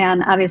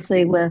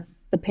obviously with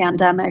the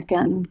pandemic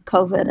and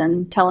COVID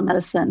and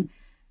telemedicine,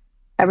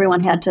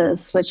 everyone had to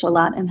switch a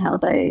lot in how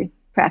they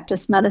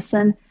practice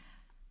medicine.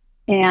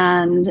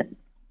 And,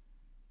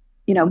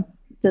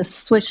 the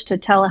switch to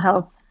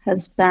telehealth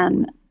has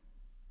been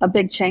a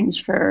big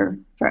change for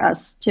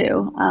us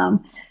too.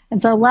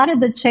 And so a lot of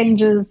the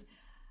changes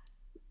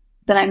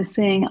that I'm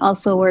seeing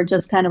also were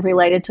just kind of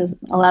related to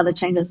a lot of the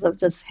changes that have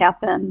just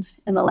happened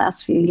in the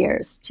last few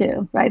years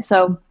too, right?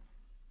 So,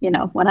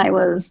 when I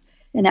was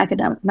in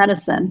academic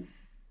medicine,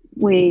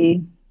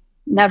 we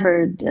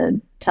never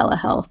did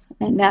telehealth,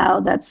 and now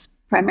that's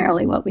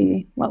primarily what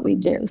we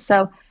do.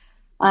 So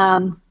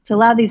a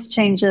lot of these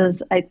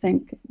changes, I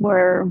think,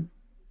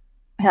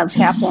 have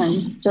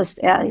happened just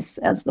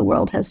as the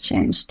world has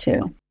changed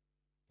too.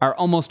 Are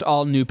almost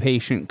all new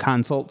patient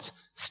consults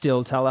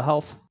still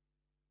telehealth?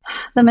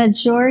 The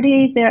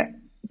majority,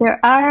 there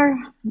are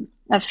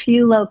a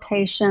few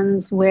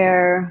locations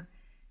where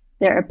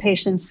there are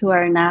patients who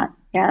are not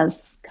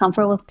as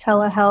comfortable with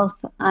telehealth.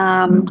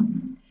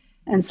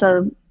 And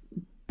so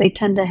they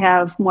tend to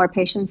have more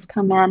patients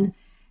come in.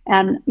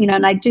 And,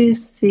 and I do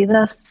see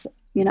this,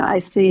 I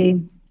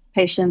see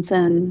patients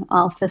in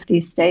all 50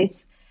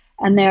 states.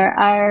 And there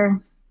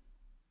are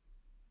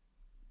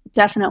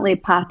definitely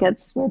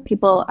pockets where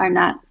people are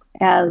not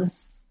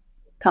as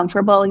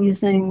comfortable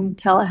using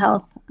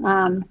telehealth.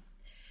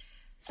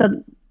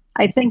 So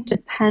I think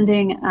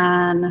depending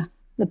on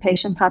the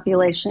patient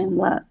population,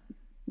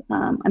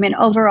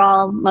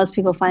 overall, most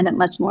people find it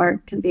much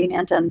more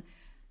convenient. And,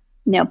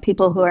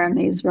 people who are in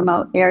these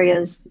remote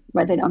areas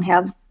where they don't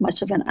have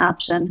much of an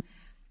option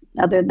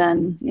other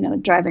than,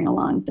 driving a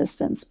long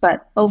distance.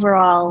 But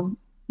overall,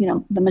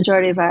 the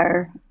majority of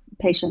our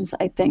patients,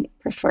 I think,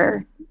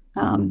 prefer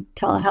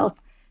telehealth,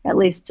 at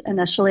least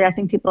initially. I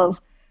think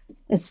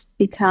it's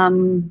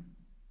become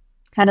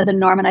kind of the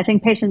norm. And I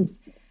think patients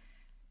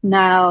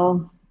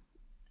now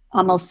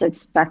almost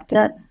expect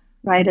it,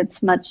 right?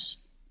 It's much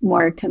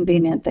more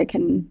convenient. They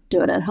can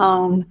do it at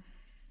home,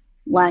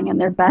 lying in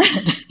their bed.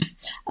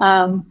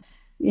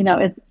 You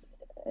know,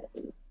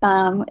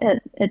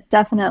 it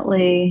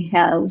definitely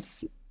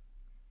has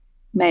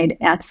made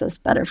access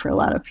better for a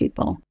lot of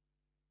people.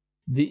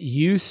 The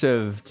use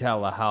of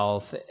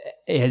telehealth,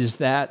 is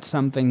that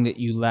something that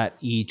you let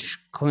each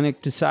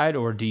clinic decide,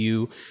 or do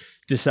you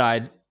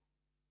decide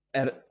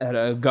at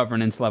a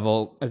governance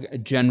level,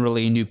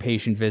 generally new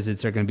patient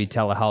visits are going to be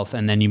telehealth,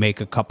 and then you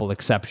make a couple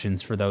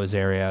exceptions for those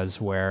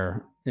areas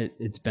where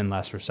it's been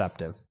less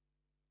receptive?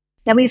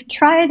 Yeah, we've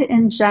tried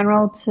in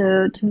general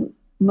to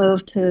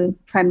move to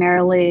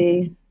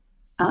primarily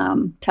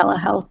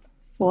telehealth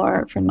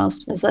for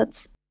most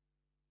visits.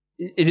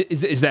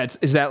 Is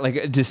that like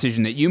a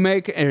decision that you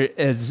make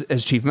as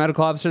chief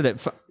medical officer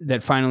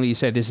that finally you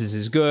say this is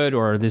as good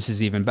or this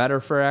is even better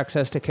for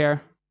access to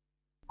care?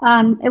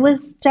 It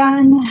was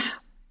done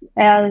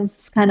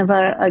as kind of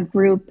a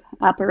group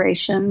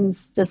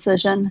operations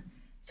decision,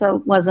 so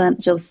it wasn't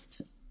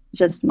just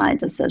my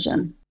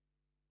decision.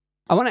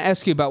 I want to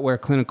ask you about where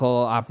clinical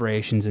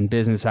operations and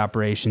business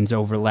operations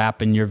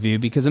overlap in your view,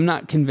 because I'm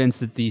not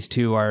convinced that these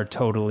two are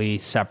totally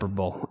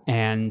separable.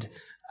 And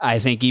I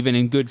think even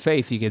in good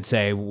faith, you could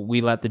say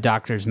we let the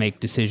doctors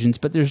make decisions,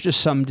 but there's just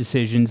some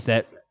decisions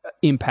that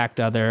impact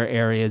other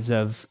areas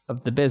of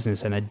the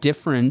business. In a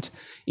different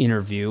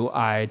interview,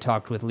 I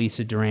talked with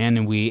Lisa Duran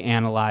and we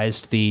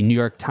analyzed the New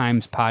York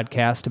Times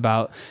podcast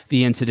about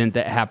the incident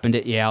that happened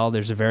at Yale.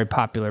 There's a very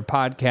popular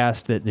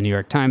podcast that the New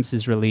York Times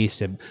has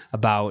released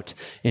about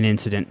an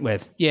incident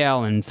with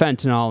Yale and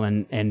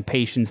fentanyl and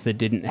patients that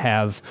didn't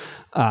have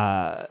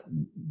fentanyl.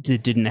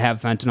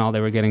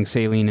 They were getting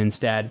saline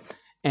instead.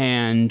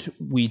 And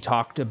we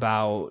talked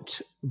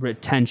about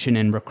retention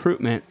and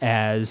recruitment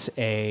as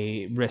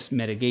a risk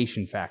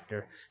mitigation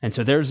factor. And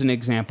so there's an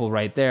example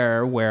right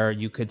there where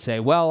you could say,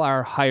 well,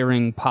 our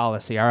hiring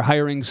policy, our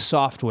hiring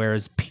software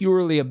is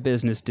purely a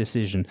business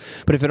decision.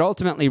 But if it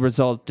ultimately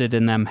resulted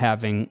in them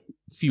having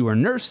fewer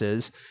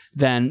nurses,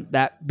 then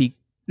that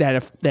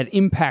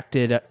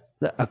impacted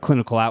a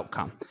clinical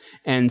outcome.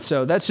 And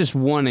so that's just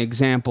one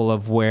example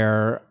of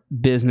where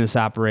business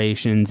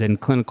operations and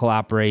clinical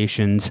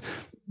operations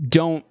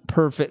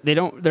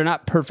they're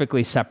not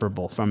perfectly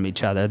separable from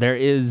each other. There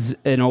is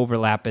an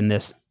overlap in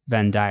this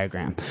Venn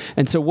diagram.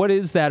 And so what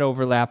is that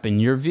overlap in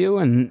your view,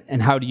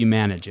 and how do you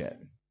manage it?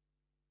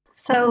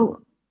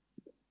 So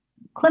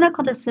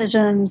clinical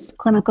decisions,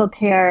 clinical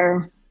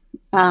care,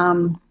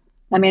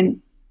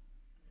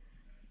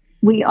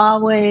 we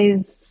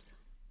always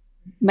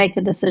make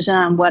the decision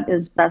on what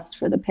is best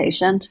for the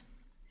patient.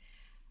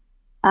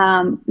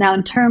 Now,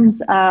 in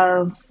terms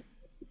of,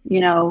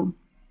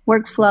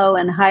 workflow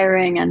and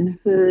hiring and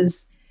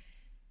who's,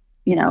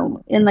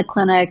 in the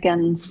clinic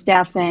and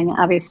staffing,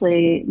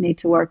 obviously need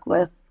to work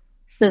with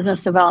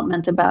business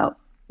development about,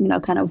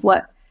 kind of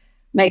what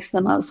makes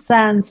the most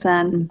sense.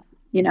 And,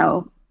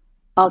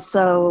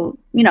 also,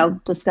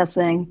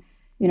 discussing,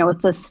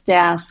 with the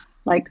staff,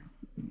 like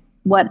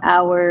what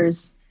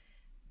hours,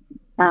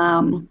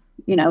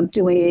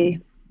 do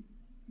we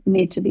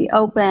need to be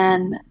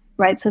open,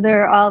 right? So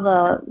there are all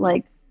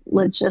the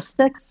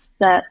logistics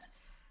that,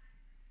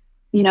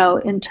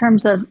 in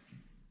terms of,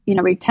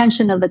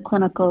 retention of the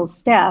clinical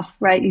staff,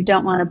 right? You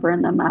don't want to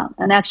burn them out.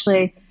 And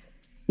actually,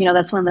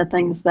 that's one of the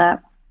things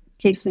that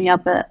keeps me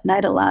up at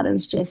night a lot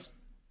is just,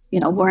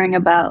 worrying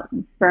about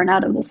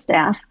burnout of the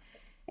staff.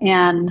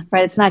 And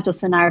right, it's not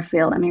just in our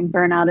field. I mean,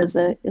 burnout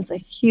is a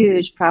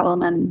huge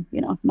problem and,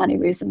 many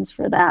reasons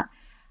for that.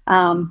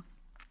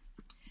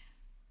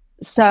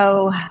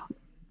 So,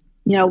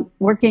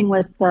 working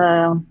with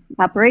the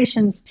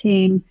operations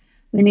team,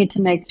 we need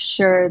to make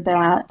sure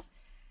that,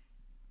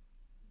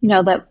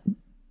 that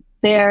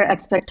their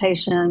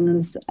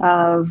expectations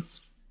of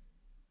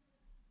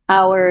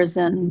hours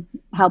and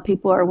how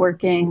people are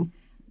working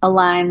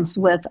aligns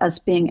with us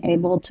being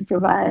able to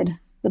provide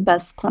the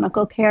best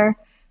clinical care.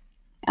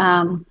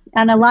 And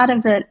a lot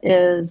of it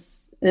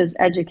is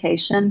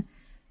education.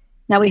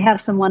 Now we have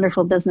some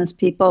wonderful business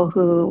people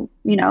who,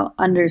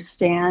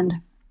 understand,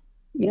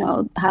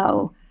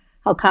 how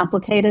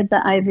complicated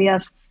the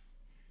IVF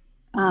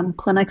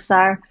clinics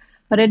are,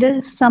 but it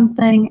is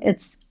something,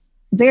 it's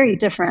very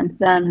different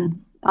than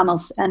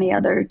almost any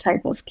other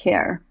type of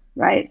care,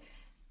 right?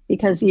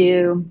 Because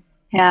you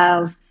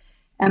have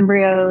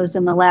embryos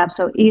in the lab.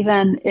 So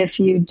even if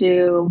you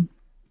do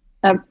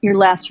your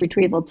last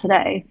retrieval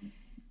today,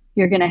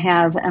 you're going to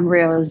have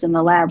embryos in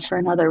the lab for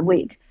another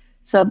week.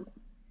 So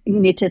you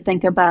need to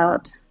think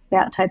about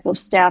that type of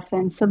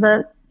staffing. So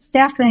the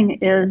staffing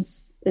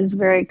is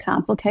very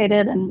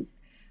complicated, and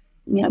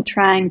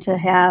trying to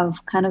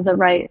have kind of the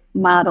right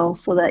model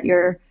so that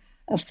you're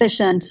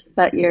efficient,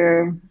 but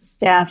you're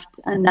staffed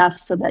enough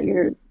so that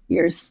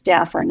your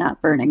staff are not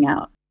burning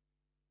out.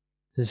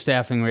 The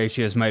staffing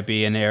ratios might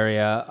be an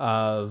area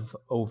of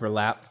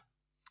overlap.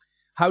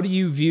 How do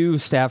you view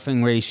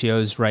staffing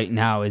ratios right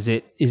now? Is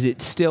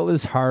it still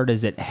as hard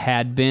as it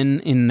had been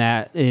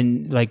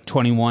in like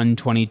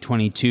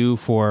 2022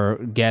 for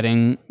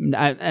getting,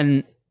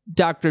 and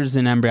doctors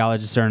and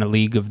embryologists are in a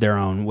league of their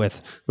own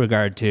with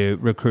regard to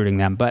recruiting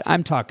them, but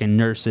I'm talking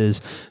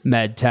nurses,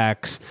 med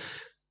techs,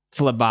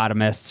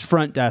 phlebotomists,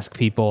 front desk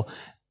people.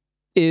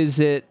 Is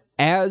it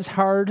as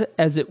hard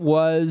as it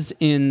was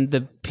in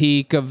the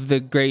peak of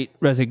the Great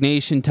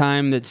Resignation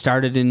time that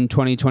started in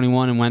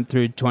 2021 and went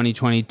through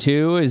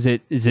 2022? Is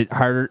it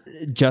harder,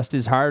 just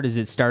as hard? Is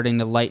it starting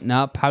to lighten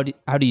up? How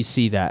do you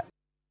see that?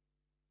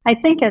 I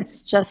think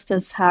it's just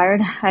as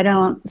hard. I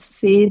don't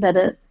see that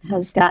it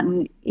has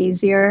gotten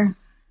easier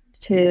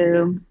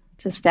to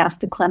staff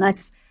the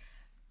clinics,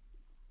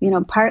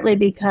 partly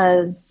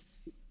because,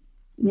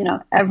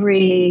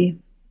 every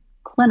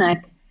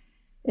clinic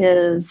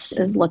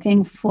is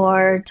looking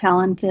for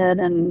talented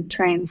and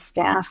trained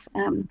staff.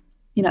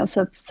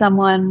 So if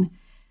someone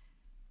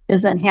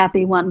isn't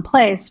happy one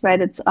place,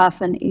 right, it's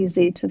often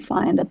easy to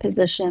find a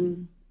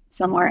position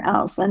somewhere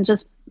else. And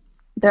just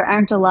there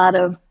aren't a lot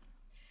of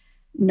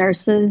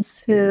nurses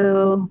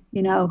who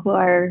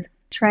are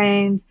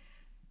trained,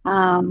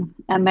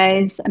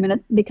 MAs.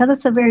 Because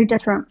it's a very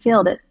different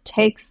field, it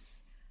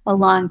takes a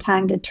long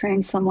time to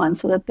train someone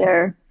so that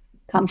they're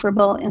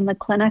comfortable in the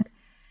clinic.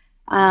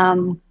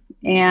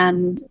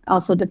 And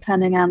also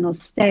depending on the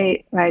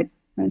state, right?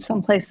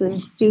 Some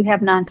places do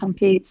have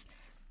non-competes.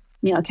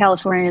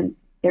 California,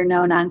 there are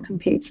no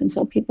non-competes, and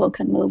so people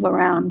can move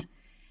around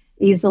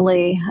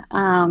easily.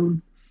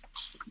 And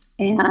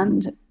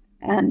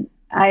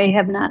I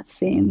have not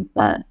seen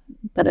that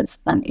it's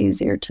been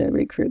easier to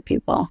recruit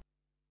people.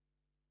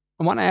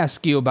 I want to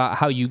ask you about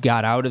how you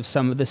got out of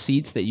some of the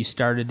seats that you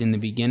started in the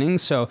beginning.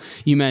 So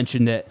you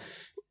mentioned that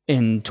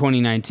in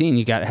 2019,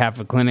 you got half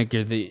a clinic.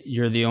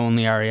 You're the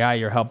only REI.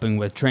 You're helping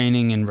with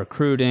training and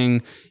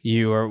recruiting.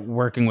 You are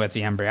working with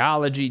the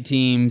embryology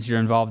teams. You're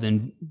involved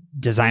in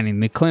designing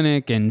the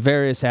clinic and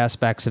various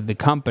aspects of the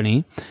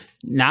company.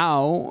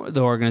 Now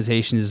the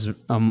organization is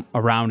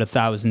around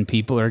 1,000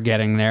 people are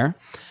getting there.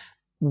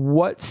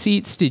 What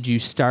seats did you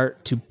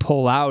start to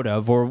pull out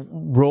of, or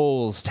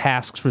roles,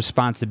 tasks,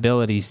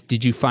 responsibilities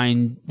did you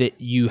find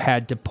that you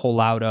had to pull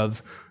out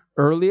of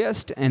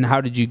earliest, and how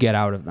did you get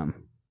out of them?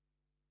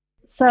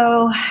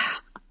 So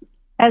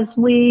as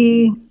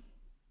we,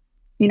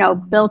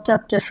 built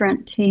up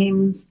different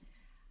teams,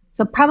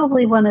 so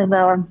probably one of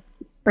the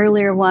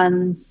earlier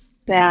ones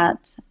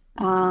that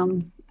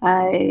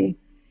I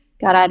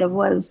got out of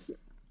was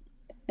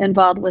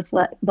involved with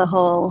the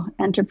whole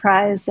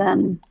enterprise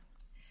and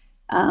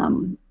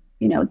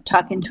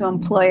talking to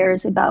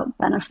employers about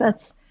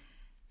benefits.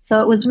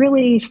 So it was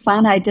really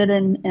fun. I did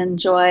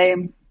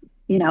enjoy,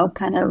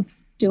 kind of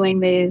doing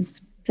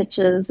these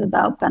pitches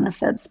about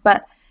benefits.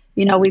 But,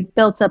 we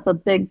built up a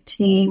big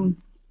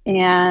team,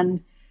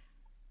 and,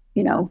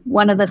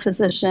 one of the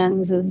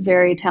physicians is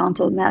very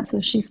talented in that, so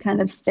she's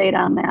kind of stayed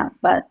on that.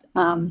 But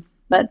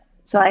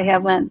so I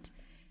haven't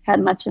had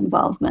much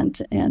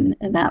involvement in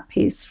that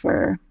piece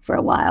for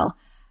a while.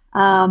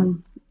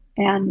 And,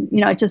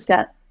 it just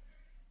got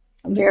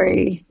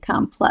very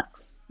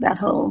complex, that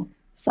whole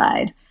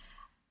side.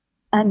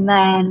 And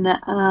then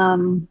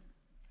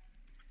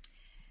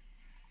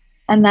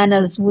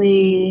as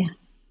we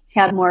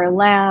had more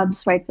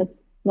labs, right, the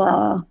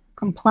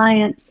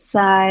compliance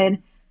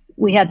side,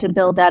 we had to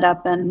build that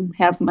up and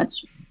have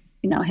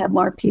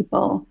more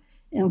people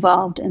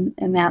involved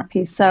in that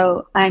piece.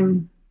 So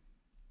I'm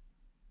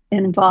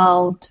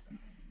involved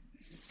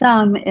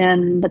some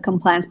in the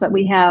compliance, but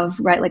we have,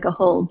 right, like a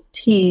whole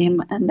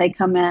team, and they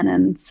come in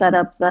and set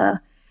up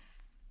the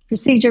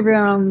procedure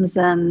rooms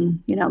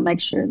and, make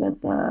sure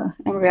that the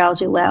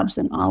embryology labs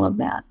and all of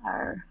that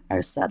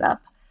are set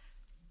up.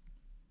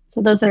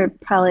 So those are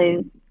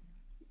probably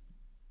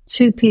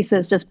two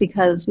pieces, just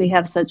because we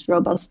have such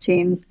robust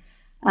teams.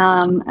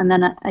 And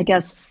then I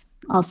guess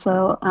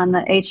also on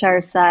the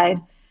HR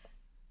side,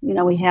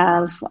 we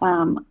have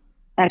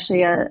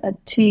actually a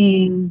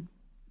team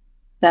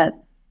that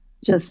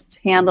just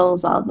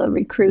handles all the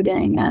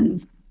recruiting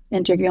and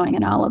interviewing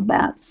and all of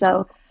that.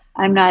 So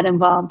I'm not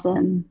involved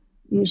in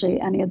usually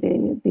any of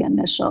the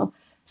initial.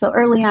 So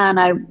early on,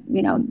 I,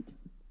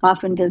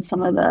 often did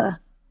some of the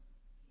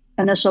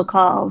initial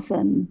calls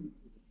and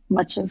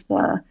much of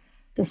the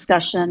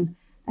discussion.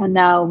 And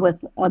now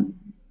with a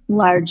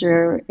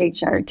larger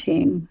HR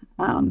team,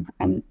 I'm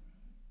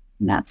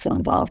not so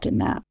involved in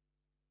that.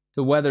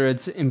 So whether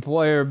it's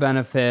employer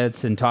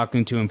benefits and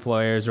talking to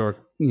employers, or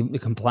the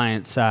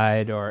compliance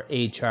side, or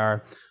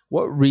HR,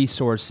 what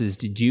resources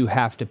did you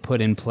have to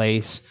put in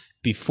place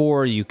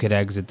before you could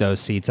exit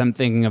those seats? I'm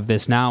thinking of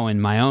this now in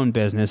my own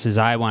business as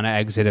I want to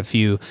exit a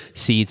few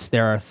seats.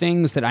 There are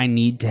things that I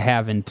need to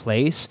have in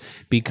place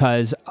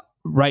because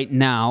right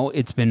now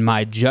it's been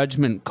my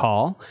judgment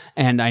call,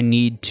 and I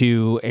need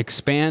to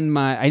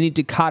I need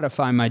to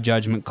codify my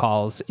judgment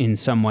calls in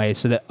some way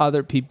so that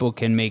other people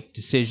can make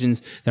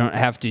decisions. They don't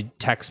have to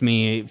text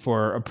me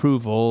for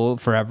approval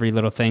for every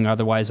little thing.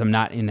 Otherwise I'm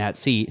not in that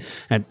seat.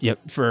 And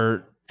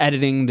for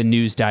editing the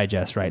News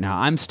Digest right now,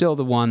 I'm still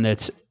the one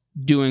that's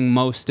doing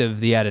most of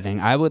the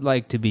editing. I would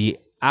like to be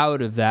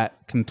out of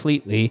that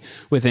completely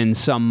within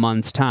some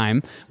months'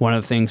 time. One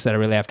of the things that I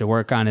really have to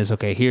work on is,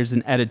 okay, here's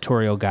an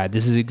editorial guide.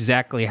 This is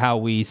exactly how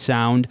we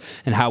sound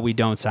and how we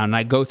don't sound. And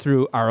I go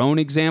through our own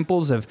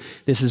examples of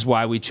this is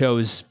why we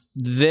chose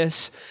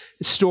this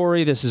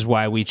story. This is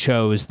why we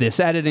chose this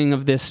editing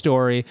of this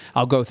story.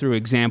 I'll go through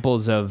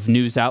examples of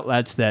news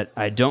outlets that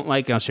I don't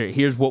like. I'll share,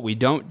 here's what we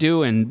don't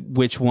do and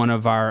which one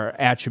of our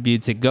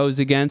attributes it goes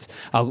against.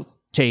 I'll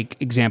take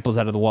examples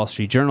out of the Wall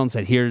Street Journal and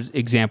said, here's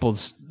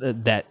examples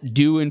that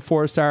do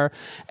enforce our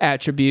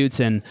attributes.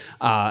 And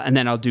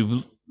then I'll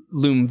do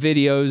Loom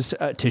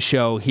videos to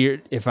show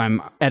here, if I'm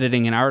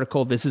editing an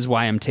article, this is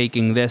why I'm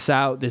taking this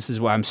out. This is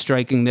why I'm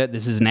striking that.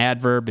 This is an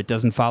adverb. It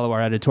doesn't follow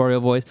our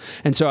editorial voice.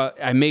 And so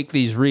I make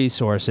these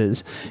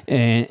resources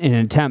in an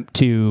attempt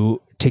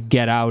to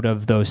get out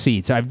of those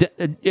seats. I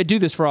do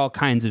this for all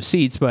kinds of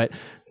seats, but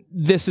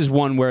this is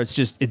one where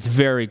it's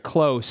very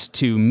close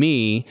to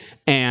me.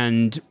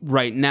 And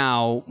right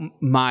now,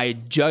 my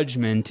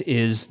judgment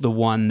is the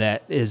one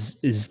that is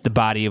the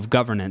body of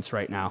governance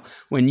right now.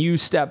 When you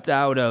stepped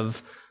out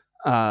of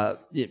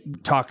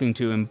talking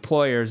to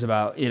employers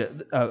about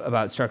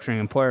structuring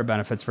employer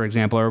benefits, for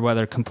example, or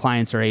whether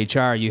compliance or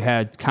HR, you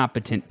had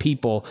competent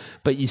people,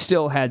 but you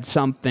still had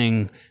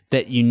something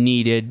that you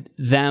needed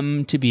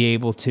them to be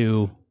able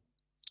to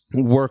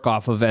work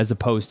off of as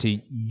opposed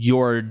to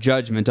your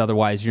judgment.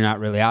 Otherwise, you're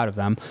not really out of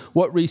them.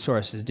 What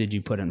resources did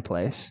you put in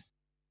place?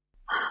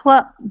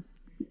 Well,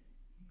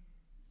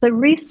 the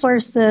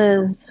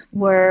resources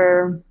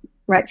were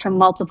right from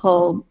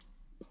multiple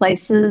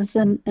places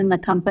in the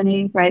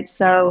company, right?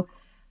 So,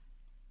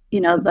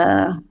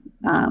 the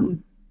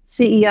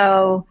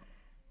CEO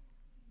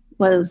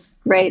was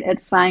great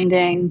at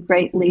finding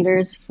great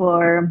leaders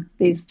for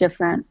these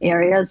different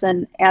areas.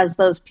 And as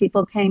those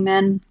people came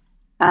in,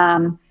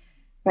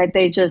 right,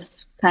 they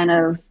just kind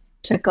of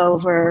took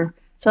over.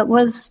 So it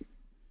was,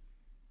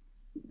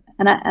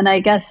 and I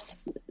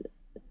guess,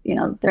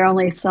 there are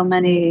only so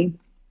many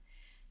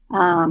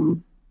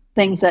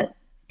things that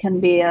can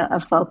be a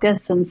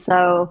focus. And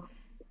so,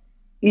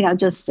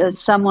 just as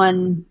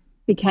someone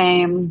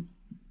became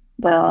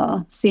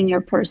the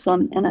senior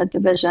person in a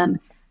division,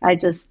 I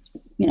just,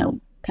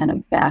 kind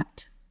of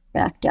backed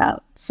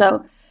out.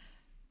 So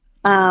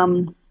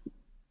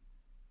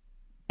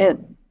it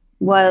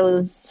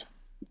was,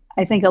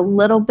 I think, a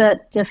little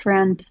bit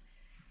different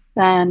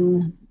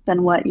than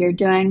what you're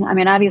doing. I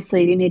mean,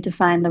 obviously you need to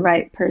find the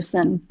right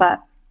person,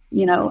 but,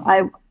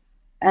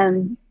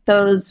 and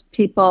those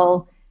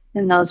people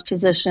in those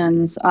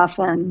positions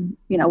often,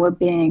 were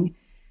being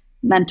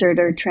mentored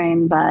or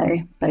trained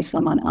by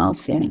someone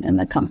else in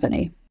the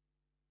company.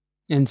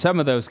 In some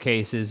of those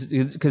cases,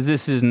 because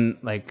this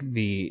isn't like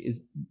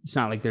it's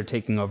not like they're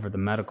taking over the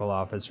medical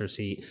officer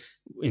seat,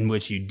 in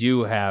which you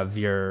do have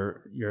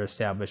your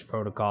established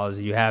protocols,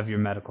 you have your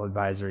medical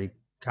advisory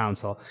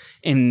council.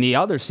 In the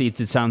other seats,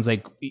 it sounds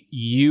like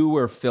you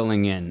were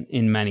filling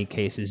in many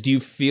cases. Do you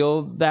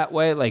feel that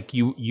way? Like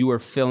you were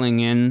filling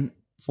in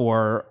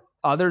for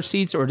other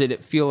seats, or did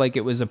it feel like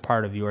it was a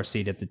part of your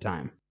seat at the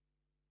time?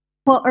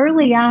 Well,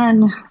 early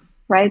on,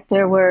 right,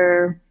 there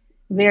were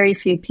very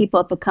few people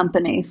at the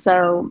company.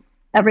 So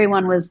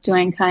everyone was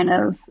doing kind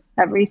of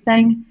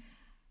everything.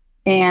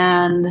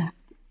 And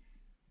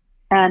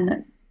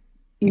it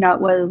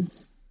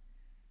was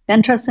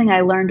interesting.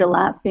 I learned a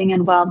lot being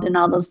involved in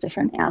all those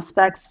different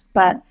aspects.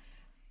 But,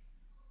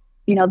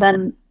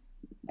 then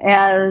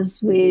as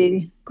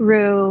we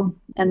grew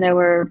and there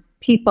were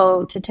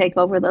people to take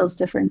over those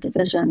different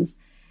divisions,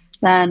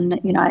 then,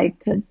 I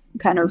could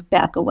kind of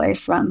back away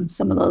from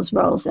some of those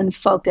roles and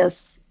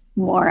focus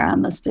more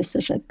on the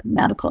specific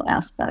medical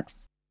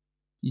aspects.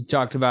 You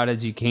talked about,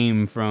 as you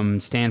came from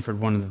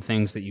Stanford, one of the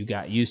things that you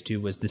got used to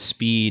was the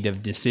speed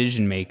of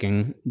decision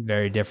making,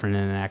 very different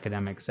in an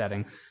academic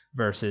setting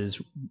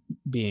versus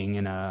being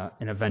in a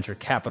venture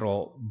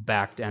capital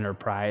backed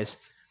enterprise.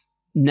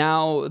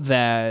 Now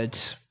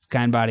that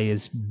Kindbody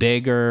is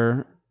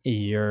bigger,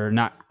 you're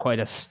not quite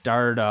a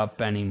startup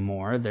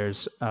anymore.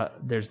 There's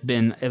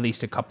been at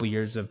least a couple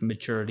years of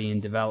maturity and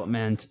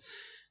development,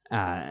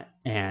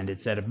 and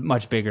it's at a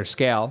much bigger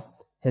scale.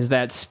 Has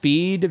that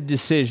speed of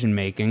decision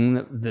making,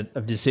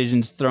 of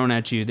decisions thrown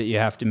at you that you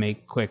have to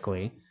make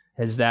quickly,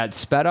 has that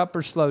sped up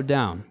or slowed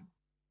down?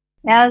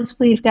 As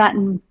we've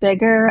gotten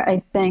bigger, I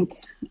think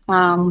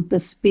the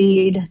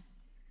speed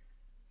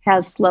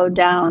has slowed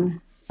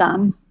down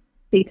some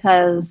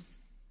because,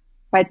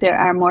 right, there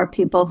are more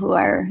people who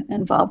are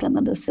involved in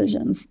the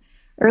decisions.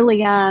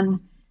 Early on,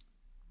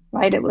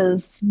 right, it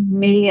was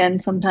me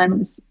and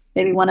sometimes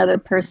maybe one other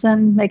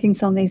person making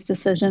some of these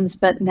decisions,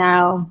 but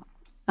now,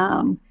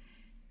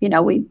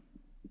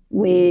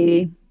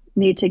 we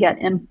need to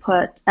get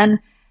input. And,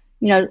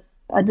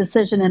 a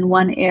decision in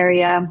one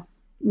area,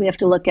 we have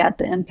to look at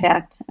the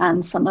impact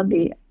on some of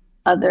the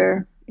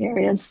other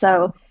areas.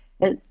 So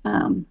it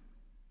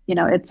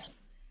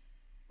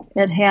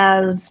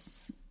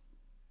has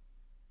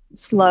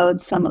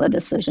slowed some of the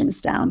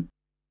decisions down.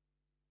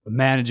 A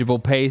manageable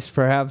pace,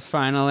 perhaps,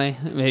 finally.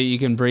 Maybe you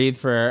can breathe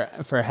for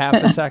half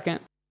a second.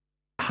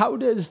 How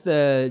does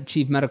the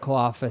chief medical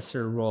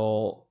officer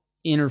role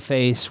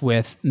interface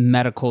with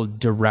medical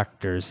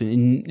directors?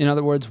 In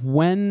other words,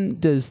 when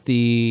does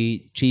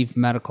the chief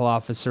medical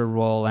officer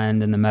role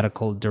end and the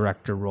medical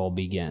director role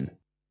begin?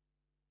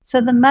 So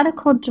the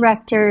medical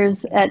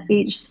directors at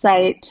each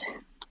site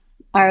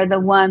are the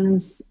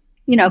ones,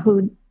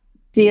 who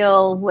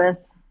deal with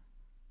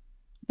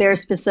their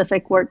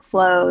specific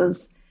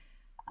workflows,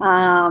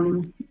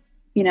 any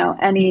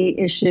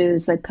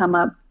issues that come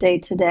up day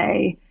to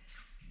day,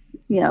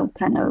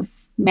 kind of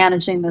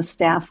managing the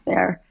staff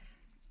there.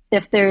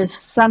 If there's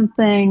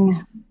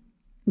something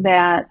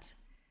that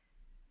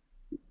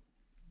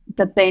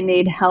they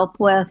need help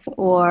with,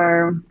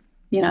 or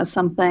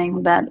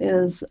something that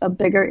is a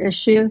bigger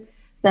issue,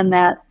 then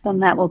that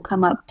will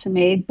come up to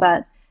me.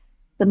 But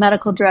the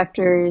medical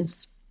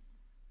directors,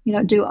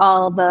 do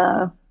all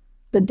the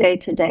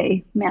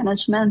day-to-day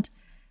management,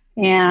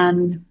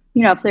 and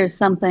if there's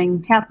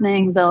something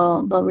happening,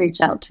 they'll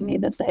reach out to me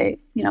to say,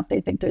 if they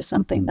think there's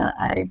something that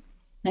I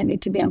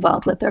need to be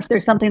involved with, or if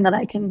there's something that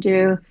I can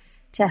do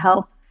to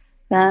help,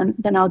 then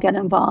I'll get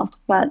involved.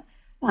 But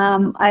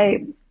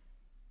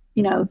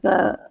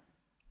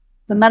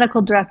the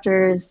medical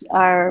directors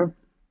are,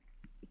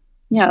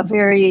 a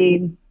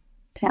very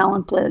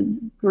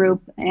talented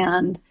group,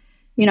 and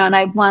and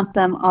I want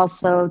them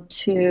also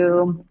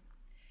to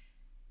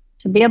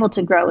be able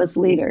to grow as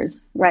leaders,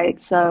 right?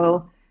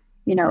 So,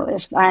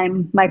 if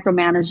I'm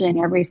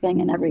micromanaging everything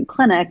in every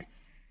clinic,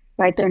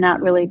 right, they're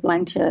not really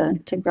going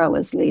to grow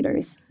as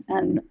leaders.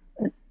 And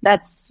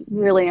that's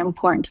really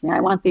important to me.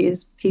 I want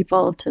these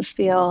people to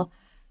feel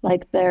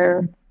like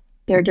they're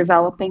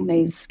developing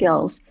these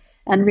skills.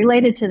 And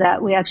related to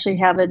that, we actually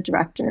have a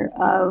director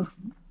of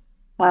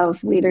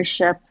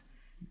leadership,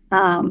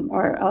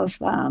 or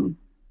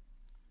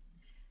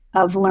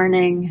of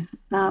learning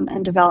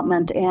and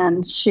development,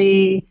 and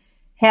she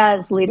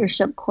has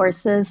leadership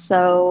courses.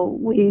 So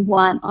we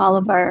want all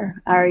of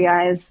our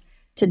REIs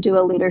to do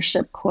a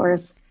leadership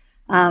course.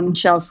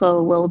 She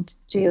also will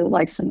do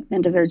like some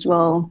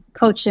individual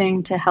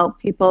coaching to help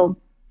people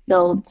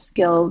build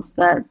skills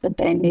that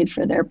they need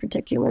for their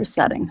particular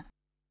setting.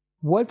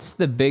 What's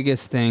the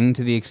biggest thing,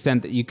 to the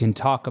extent that you can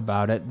talk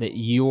about it, that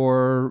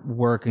you're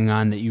working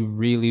on that you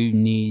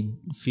really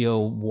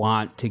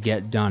want to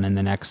get done in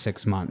the next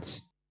 6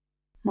 months?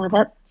 Well,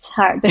 that's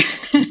hard.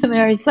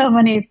 There are so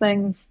many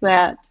things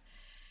that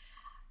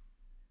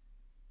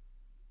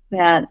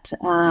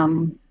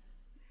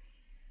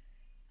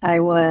I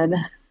would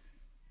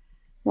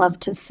love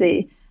to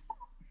see.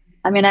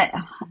 I mean,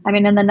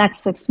 in the next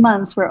 6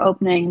 months, we're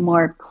opening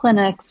more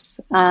clinics,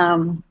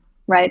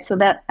 right? So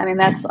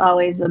that's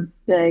always a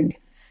big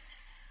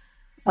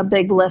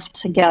lift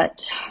to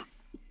get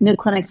new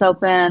clinics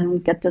open,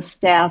 get the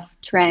staff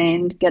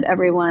trained, get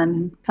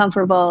everyone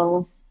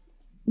comfortable,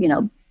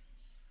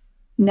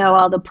 know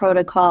all the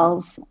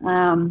protocols.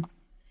 So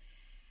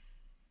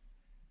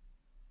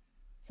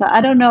I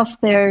don't know if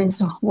there's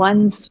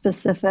one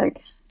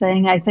specific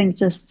thing. I think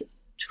just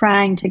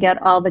trying to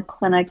get all the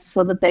clinics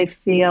so that they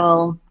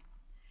feel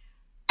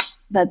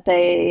that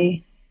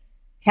they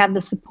have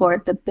the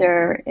support, that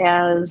they're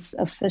as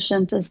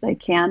efficient as they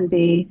can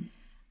be,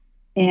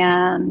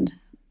 and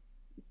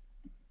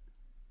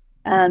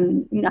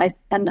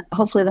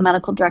hopefully the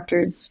medical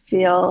directors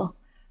feel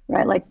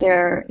right, like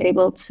they're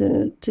able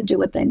to do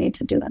what they need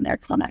to do in their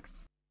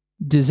clinics.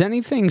 Does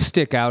anything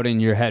stick out in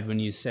your head when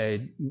you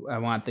say, I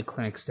want the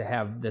clinics to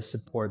have the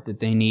support that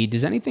they need?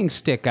 Does anything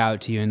stick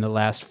out to you in the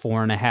last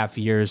 4.5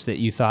 years that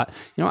you thought,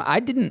 I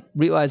didn't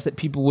realize that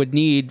people would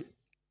need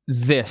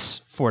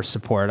this for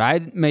support?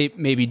 I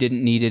maybe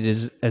didn't need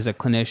it as a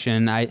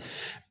clinician,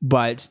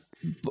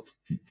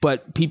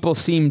 but people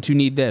seem to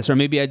need this, or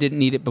maybe I didn't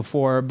need it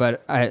before,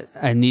 but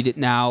I need it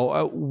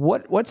now.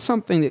 What's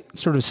something that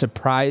sort of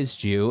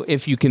surprised you?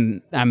 If you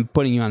can, I'm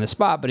putting you on the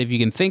spot, but if you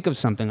can think of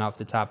something off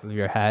the top of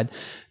your head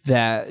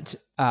that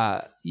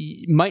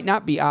might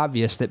not be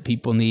obvious that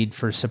people need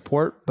for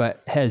support,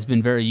 but has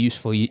been very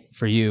useful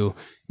for you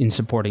in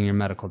supporting your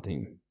medical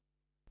team.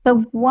 The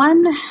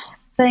one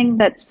thing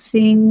that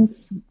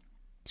seems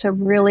to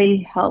really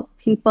help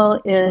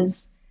people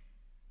is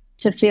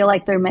to feel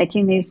like they're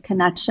making these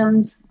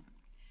connections.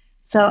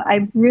 So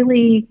I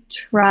really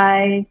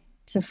try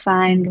to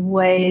find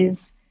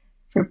ways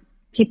for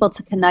people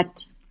to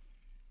connect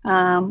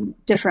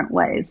different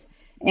ways.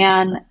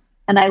 And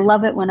I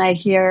love it when I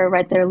hear,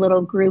 right, there are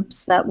little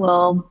groups that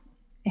will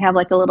have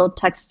like a little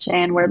text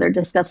chain where they're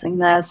discussing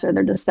this or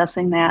they're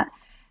discussing that.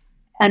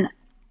 And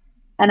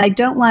I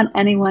don't want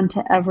anyone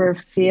to ever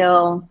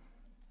feel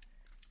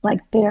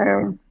like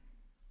they're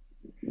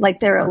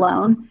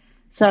alone.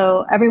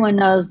 So everyone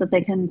knows that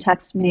they can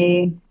text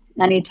me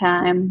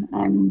anytime.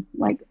 I'm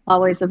like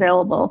always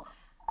available.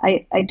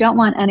 I don't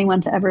want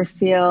anyone to ever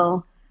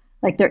feel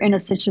like they're in a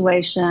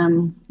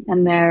situation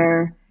and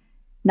they're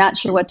not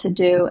sure what to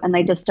do and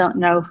they just don't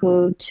know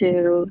who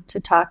to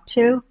talk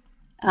to.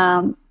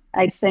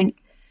 I think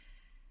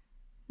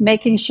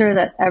making sure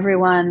that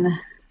everyone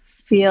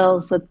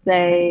feels that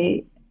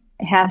they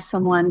have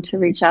someone to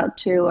reach out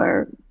to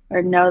or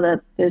know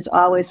that there's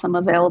always some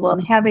available,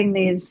 and having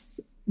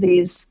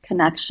these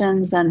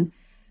connections and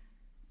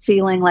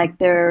feeling like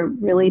they're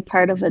really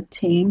part of a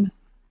team.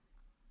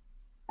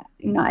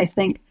 I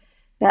think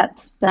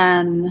that's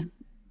been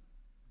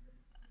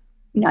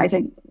I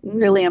think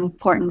really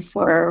important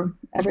for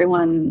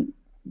everyone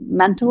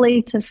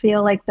mentally to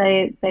feel like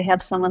they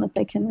have someone that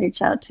they can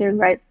reach out to,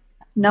 right?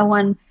 No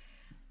one,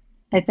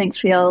 I think,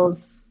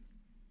 feels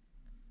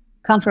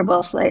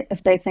comfortable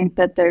if they think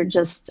that they're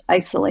just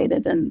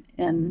isolated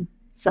in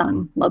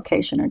some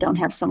location or don't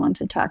have someone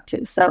to talk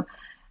to. So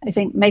I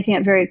think making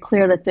it very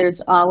clear that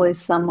there's always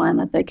someone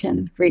that they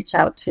can reach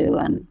out to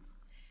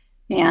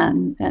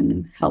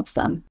and helps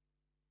them.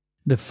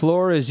 The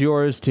floor is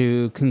yours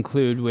to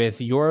conclude with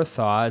your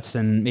thoughts,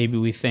 and maybe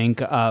we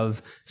think of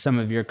some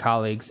of your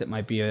colleagues that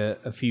might be a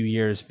few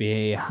years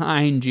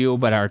behind you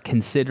but are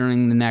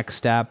considering the next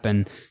step,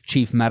 and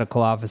chief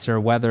medical officer,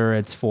 whether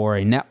it's for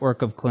a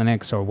network of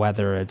clinics or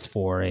whether it's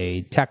for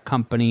a tech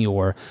company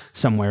or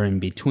somewhere in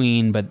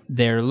between, but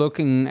they're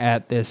looking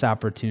at this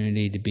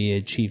opportunity to be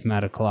a chief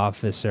medical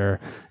officer,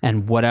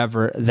 and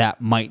whatever that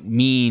might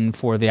mean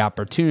for the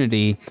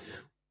opportunity,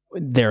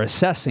 they're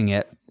assessing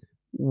it.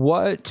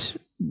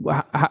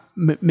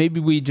 Maybe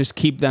we just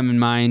keep them in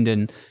mind,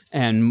 and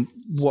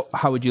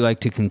how would you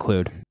like to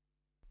conclude?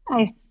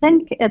 I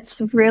think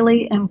it's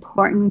really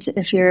important,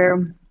 if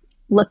you're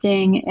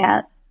looking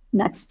at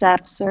next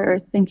steps or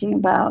thinking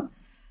about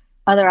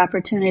other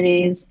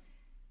opportunities,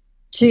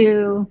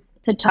 to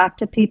talk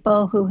to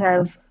people who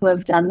have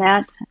done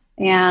that.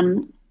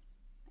 And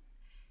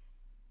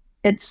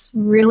it's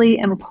really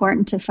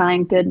important to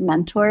find good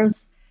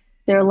mentors.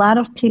 There are a lot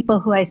of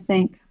people who I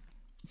think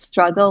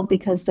struggle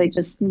because they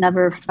just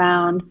never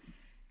found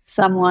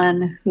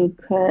someone who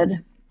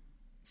could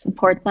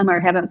support them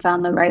or haven't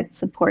found the right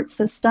support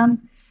system.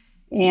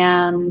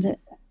 And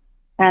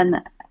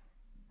I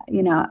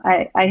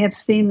have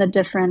seen the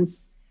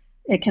difference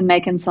it can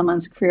make in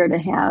someone's career to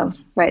have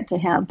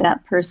that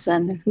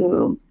person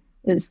who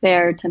is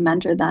there to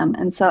mentor them.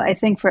 And so I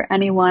think for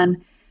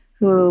anyone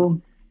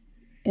who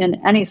in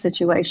any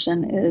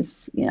situation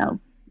is,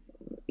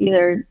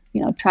 either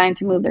trying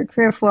to move their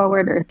career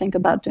forward or think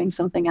about doing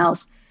something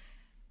else,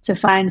 to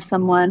find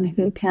someone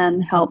who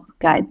can help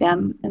guide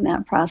them in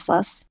that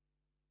process.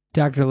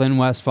 Dr. Lynn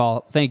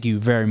Westphal, thank you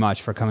very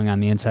much for coming on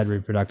the Inside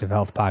Reproductive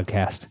Health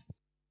podcast.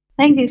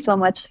 Thank you so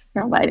much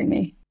for inviting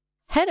me.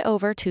 Head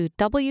over to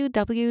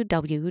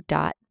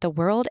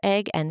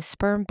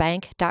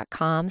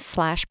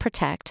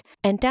www.theworldeggandspermbank.com/protect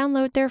and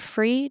download their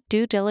free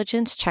due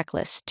diligence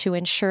checklist to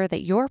ensure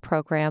that your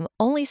program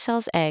only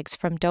sells eggs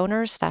from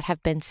donors that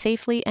have been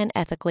safely and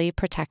ethically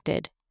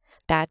protected.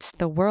 That's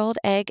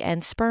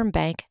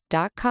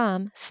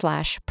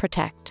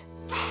theworldeggandspermbank.com/protect.